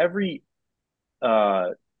every uh,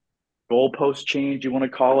 goalpost change, you want to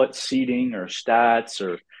call it seeding or stats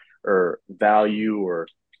or value or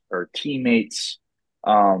teammates.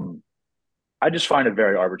 Um, I just find it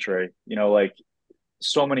very arbitrary. Like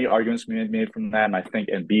so many arguments being made from that, and I think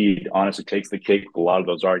Embiid honestly takes the cake with a lot of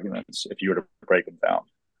those arguments if you were to break them down.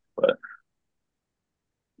 But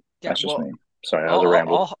Yeah, that's just well, me. Sorry, that was a I'll,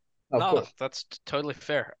 ramble. I'll, Of no, course. that's totally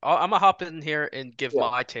fair. I'm gonna hop in here and give Yeah.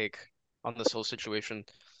 my take on this whole situation.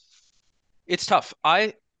 It's tough.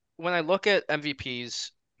 When I look at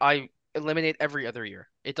MVPs, I eliminate every other year.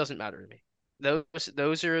 It doesn't matter to me.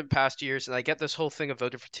 Those are past years, and I get this whole thing of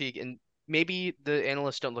voter fatigue, and maybe the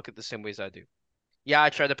analysts don't look at the same ways I do. Yeah,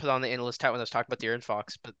 I tried to put on the analyst hat when I was talking about De'Aaron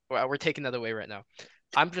Fox, but we're taking that away right now.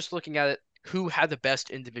 I'm just looking at it, who had the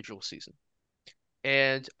best individual season.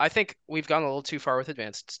 And I think we've gone a little too far with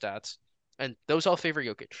advanced stats, and those all favor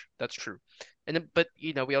Jokic. That's true. And then, but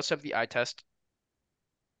we also have the eye test.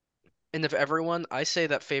 And of everyone, I say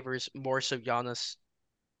that favors more so Giannis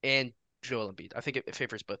and Joel Embiid. I think it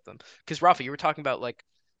favors both of them. Because Rafa, you were talking about like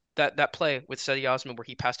that play with Cedi Osman where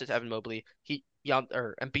he passed it to Evan Mobley.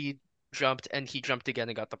 Or Embiid jumped and he jumped again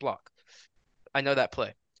and got the block. I know that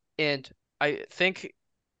play. And I think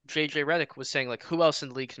JJ Redick was saying like who else in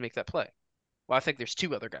the league can make that play? Well, I think there's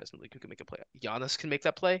two other guys in the league who can make a play. Giannis can make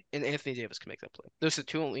that play, and Anthony Davis can make that play. Those are the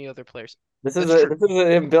two only other players. That's true. This is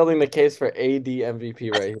him building the case for AD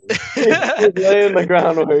MVP right here. He's laying the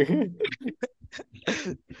groundwork.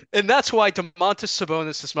 And that's why Domantas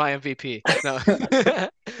Sabonis is my MVP. No,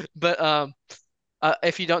 but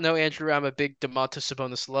if you don't know Andrew, I'm a big Domantas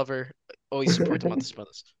Sabonis lover. Always support Domantas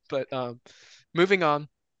Sabonis. But moving on,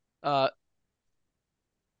 uh,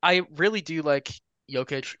 I really do like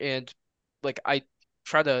Jokic, and like I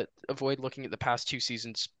try to avoid looking at the past two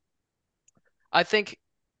seasons. I think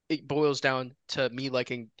it boils down to me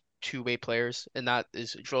liking two-way players, and that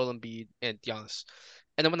is Joel Embiid and Giannis.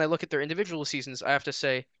 And then when I look at their individual seasons, I have to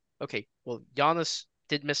say, okay, well, Giannis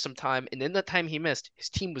did miss some time, and in that time he missed, his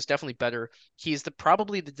team was definitely better. He is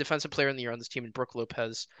probably the defensive player in the year on this team in Brook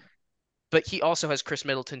Lopez, but he also has Chris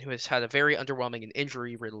Middleton, who has had a very underwhelming and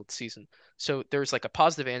injury-riddled season. So there's like a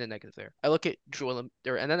positive and a negative there. I look at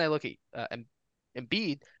and then I look at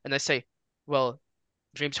Embiid, and I say, well,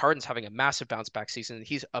 James Harden's having a massive bounce back season.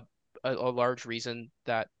 He's a large reason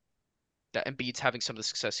that Embiid's having some of the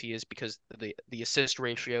success he is because the assist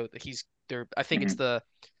ratio that he's there. I think it's Mhm.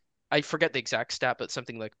 I forget the exact stat, but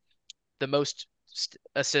something like the most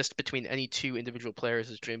assist between any two individual players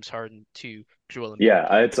is James Harden to Joel Embiid.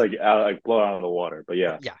 Yeah, it's like blow out of the water, but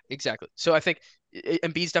yeah. Yeah, exactly. So I think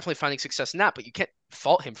Embiid's definitely finding success in that, but you can't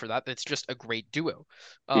fault him for that. That's just a great duo.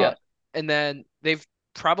 Uh, Yeah. and then they've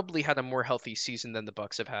probably had a more healthy season than the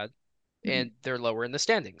Bucks have had, Mhm. and they're lower in the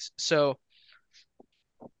standings. So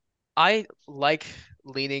I like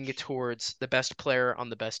leaning towards the best player on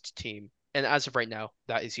the best team. And as of right now,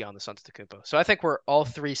 that is Giannis Antetokounmpo. So I think we're all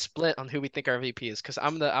three split on who we think our MVP is because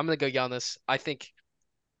I'm gonna go Giannis. I think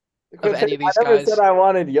of Quit saying, any of I these never said guys. I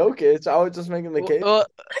wanted Jokic. I was just making the Well,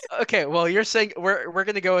 case. okay, well you're saying we're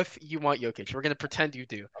gonna go if you want Jokic. We're gonna pretend you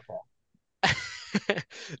do.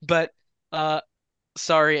 But uh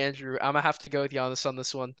sorry, Andrew, I'm gonna have to go with Giannis on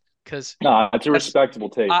this one because No, it's a as respectable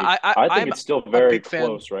take. I think I'm it's still a very big fan.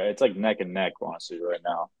 close, right? It's like neck and neck, honestly, right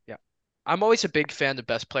now. Yeah. I'm always a big fan of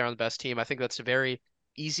best player on the best team. I think that's a very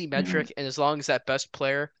easy Hmm. metric, and as long as that best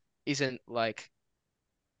player isn't like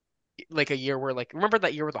a year where like remember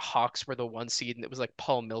that year where the Hawks were the one seed and it was like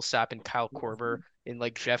Paul Millsap and Kyle Korver and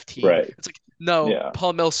like Jeff Teague. Right. It's like no, Yeah.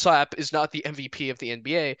 Paul Millsap is not the MVP of the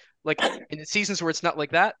NBA. Like in the seasons where it's not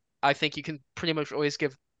like that, I think you can pretty much always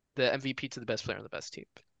give the MVP to the best player on the best team.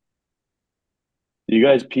 You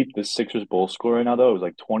guys peeped the Sixers bowl score right now, though? It was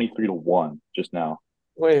like 23-1 just now.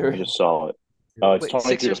 Wait, I wait. just saw it. Oh, it's Wait,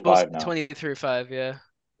 23 to Sixers Bulls 5 now. 23-5, yeah.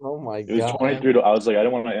 Oh my It was God. 23 to, I was like, I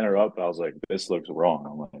didn't want to interrupt, but I was like, this looks wrong.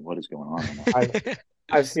 I'm like, what is going on right now? I've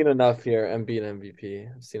I've seen enough here. Embiid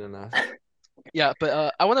MVP. I've seen enough. Yeah,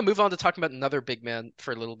 but I want to move on to talking about another big man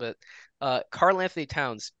for a little bit. Karl Anthony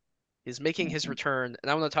Towns is making his Mhm. return,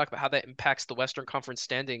 and I want to talk about how that impacts the Western Conference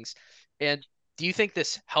standings. And do you think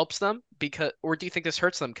this helps them or do you think this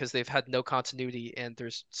hurts them because they've had no continuity and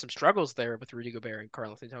there's some struggles there with Rudy Gobert and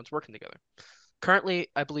Karl Anthony Towns working together? Currently,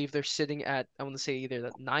 I believe they're sitting at I want to say either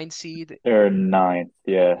the nine seed. They're ninth,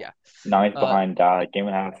 yeah. Yeah, Ninth uh, behind Dallas, game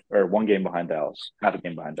and a half, or one game behind Dallas, half a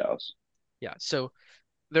game behind Dallas. yeah. So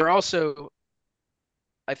they're also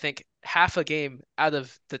I think half a game out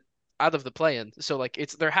of the play-in. So like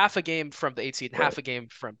it's they're half a game from the eight seed and half Right. a game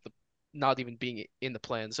from the not even being in the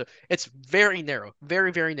plan. So it's very narrow,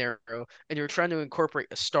 very, very narrow, and you're trying to incorporate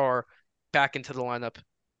a star back into the lineup.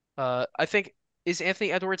 I think is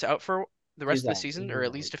Anthony Edwards out for the rest He's of the out. season or He's at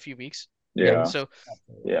out. least a few weeks? Yeah. Yeah. So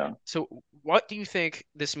Yeah. so what do you think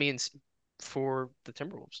this means for the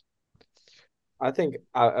Timberwolves? I think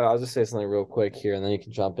I'll just say something real quick here, and then you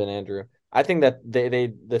can jump in, Andrew. I think that the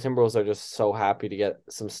Timberwolves are just so happy to get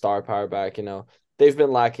some star power back. They've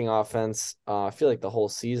been lacking offense. I feel like the whole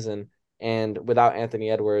season, and without Anthony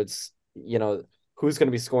Edwards, who's going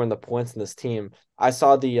to be scoring the points in this team? I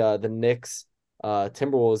saw the Knicks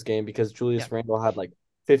Timberwolves game because Yeah. Julius Randle had like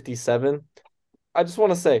 57. I just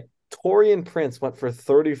want to say Torian Prince went for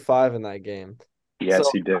 35 in that game. Yes,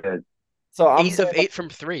 So he did. so I'm Eight saying of eight from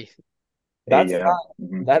three Hey, that's yeah. not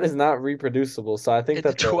Hmm. that is not reproducible. So I think and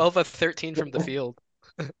that the 12 of 13 from the field.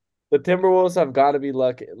 the Timberwolves have got to be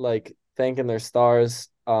like thanking their stars.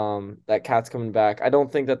 That Cat's coming back. I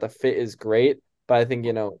don't think that the fit is great, but I think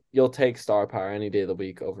you'll take star power any day of the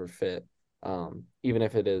week over fit, even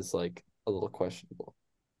if it is like a little questionable.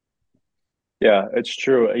 Yeah, it's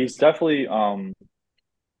true. He's definitely a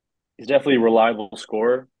reliable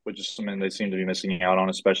scorer, which is something they seem to be missing out on,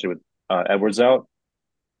 especially with Edwards out.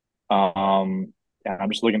 Yeah,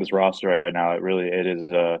 I'm just looking at this roster right now. It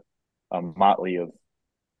is a motley of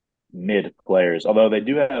mid players. Although they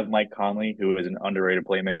do have Mike Conley, who is an underrated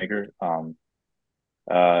playmaker.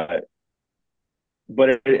 Uh,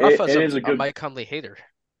 but Rafa's it is a a good. Mike Conley hater.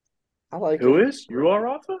 I like it. Who is you are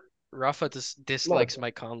Rafa? Rafa Look, dislikes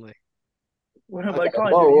Mike Conley. What did okay, Mike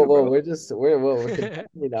Conley do whoa, to whoa, you, whoa. bro? We're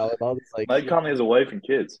continuing now with all this like Mike heat. Conley has a wife and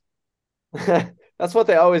kids. That's what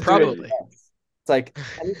they always do. Probably. It's like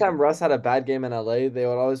anytime Russ had a bad game in LA, they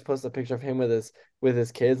would always post a picture of him with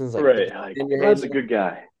his kids, and it's like Right, like and you're Russ is a hating good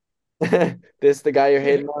guy. on this the guy you're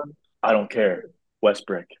hating on. I don't care.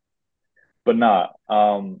 Westbrook, but not.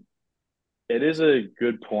 It is a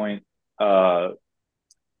good point. Uh,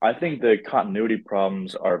 I think the continuity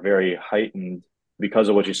problems are very heightened because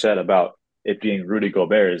of what you said about it being Rudy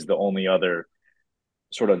Gobert is the only other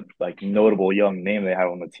sort of like notable young name they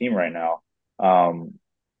have on the team right now. Um,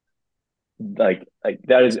 like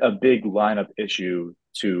that is a big lineup issue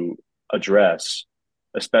to address,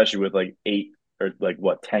 especially with like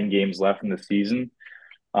 10 games left in the season.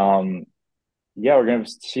 Um, yeah, we're gonna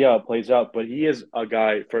see how it plays out. But he is a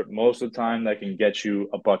guy for most of the time that can get you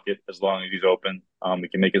a bucket as long as he's open. He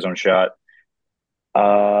can make his own shot.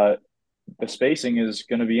 Uh, the spacing is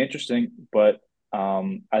going to be interesting, but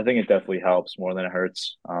I think it definitely helps more than it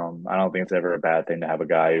hurts. I don't think it's ever a bad thing to have a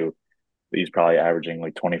guy who he's probably averaging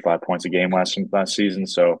like 25 points a game last season.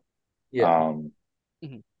 So Yeah. um,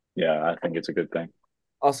 Mhm. yeah, I think it's a good thing.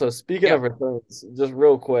 Also, speaking Yeah. of returns, just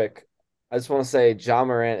real quick, I just want to say Ja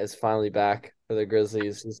Morant is finally back for the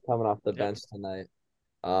Grizzlies. He's coming off the Yep. bench tonight,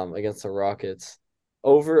 against the Rockets.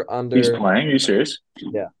 Over He's under, playing. Are you serious?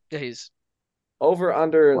 yeah, Yeah, he's over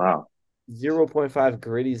under Wow. 0.5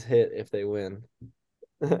 Gritty's hit if they win.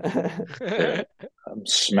 Yeah, I'm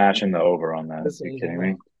smashing the over on that. Are This you one's kidding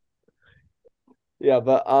me? Yeah,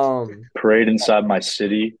 but Parade inside my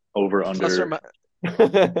city over plus or under. mi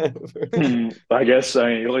I guess I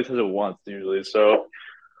mean he only says it once usually, so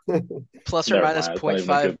plus or never minus mind. It's not point even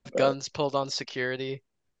a 0.5 good bet. guns pulled on security.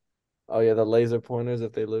 oh yeah, the laser pointers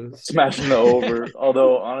if they lose. Smashing the over.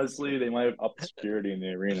 Although honestly, they might have upped security in the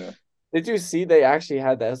arena. Did you see they actually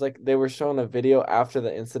had that? It's like they were showing a video after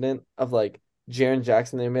the incident of like Jaren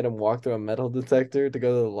Jackson. They made him walk through a metal detector to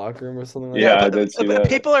go to the locker room or something like Yeah, Yeah, I that. did see but that.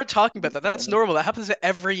 people are talking about that. That's normal. That happens at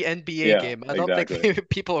every NBA Yeah, game. I don't think exactly.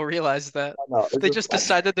 people realize that. I know. It's They just just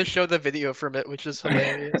decided to show the video from it, which is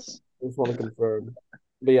hilarious. I just want to confirm.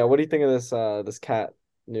 But yeah, what do you think of this cat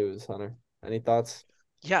news, Hunter? Any thoughts?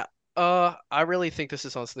 Yeah, I really think this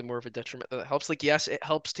is honestly more of a detriment than it helps. Like, yes, it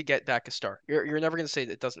helps to get back a star. You're never gonna say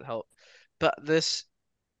that it doesn't help, but this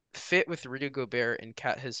fit with Rudy Gobert and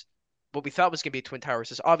Cat has what we thought was gonna be Twin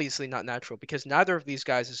Towers is obviously not natural because neither of these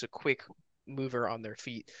guys is a quick mover on their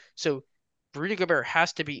feet. So Rudy Gobert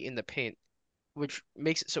has to be in the paint, which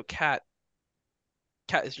makes it so Cat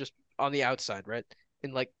is just on the outside, right?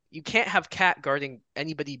 And like you can't have Cat guarding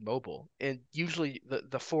anybody mobile, and usually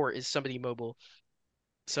the four is somebody mobile.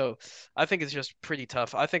 So I think it's just pretty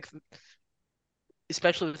tough. I think,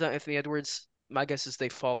 especially with Anthony Edwards, my guess is they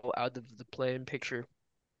fall out of the play-in picture,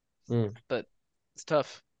 Mm. but it's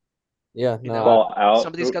tough. Yeah, You no, know, Fall out.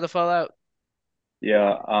 somebody's got to fall out.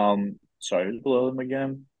 Yeah. Sorry, who's below them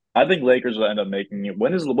again? I think Lakers will end up making it.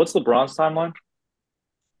 What's LeBron's timeline?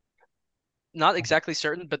 Not exactly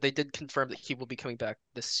certain, but they did confirm that he will be coming back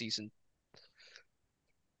this season,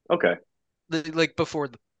 Okay. like before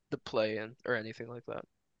the play-in or anything like that.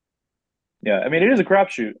 Yeah, I mean it is a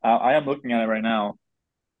crapshoot. I am looking at it right now.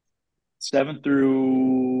 7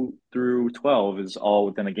 through 12 is all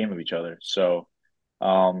within a game of each other. So,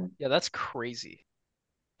 um, Yeah, that's crazy.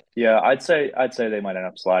 yeah, I'd say they might end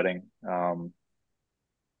up sliding.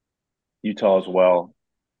 Utah as well.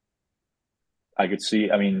 I could see.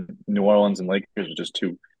 I mean, New Orleans and Lakers are just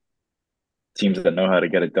two teams that know how to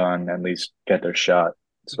get it done, at least get their shot.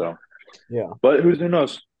 Mhm. So, yeah. but who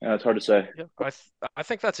knows? Yeah, it's hard to say. Yeah, I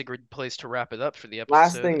think that's a good place to wrap it up for the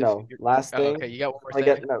Last episode. thing If though, you're last oh, okay, thing. you got one more I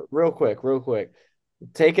get thing. no, real quick.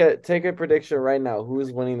 Take a prediction right now. Who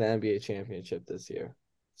is winning the NBA championship this year?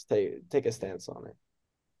 Just take a stance on it.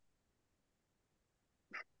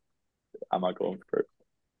 I'm not going for it.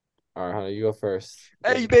 All right, Hunter, you go first.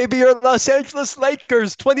 Hey, baby, you're Los Angeles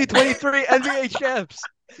Lakers 2023 NBA champs.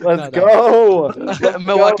 Let's No, no. go. Let's go.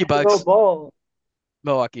 Milwaukee Go Bucks. ball.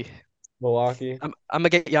 Milwaukee. Milwaukee. I'm gonna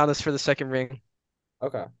get Giannis for the second ring.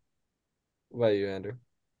 Okay. What about you, Andrew?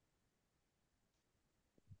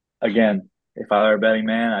 Again, if I were a betting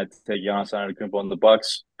man, I'd take Giannis Antetokounmpo and the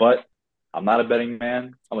Bucks. But I'm not a betting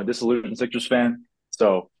man. I'm a disillusioned Sixers fan.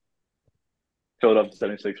 So Philadelphia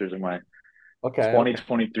 76ers are my Okay.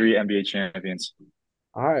 2023 NBA champions.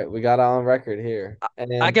 All right, we got it on record here. I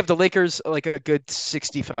And give the Lakers like a good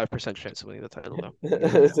 65% chance of winning the title,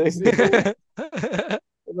 64. though.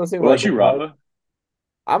 It doesn't seem What like about a you, bad. Rafa?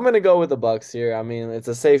 I'm gonna go with the Bucks here. I mean, it's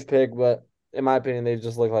a safe pick, but in my opinion, they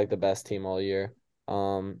just look like the best team all year.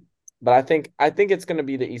 Um, but I think it's gonna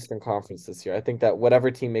be the Eastern Conference this year. I think that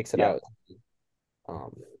whatever team makes it Yeah, out.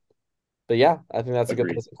 Um, but yeah, I think that's a good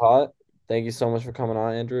agreed. place to call it. Thank you so much for coming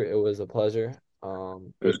on, Andrew. It was a pleasure.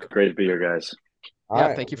 It was great to be here, guys. All Yeah,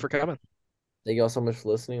 right. thank you for coming. Thank you all so much for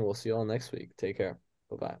listening. We'll see you all next week. Take care.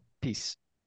 Bye bye. Peace.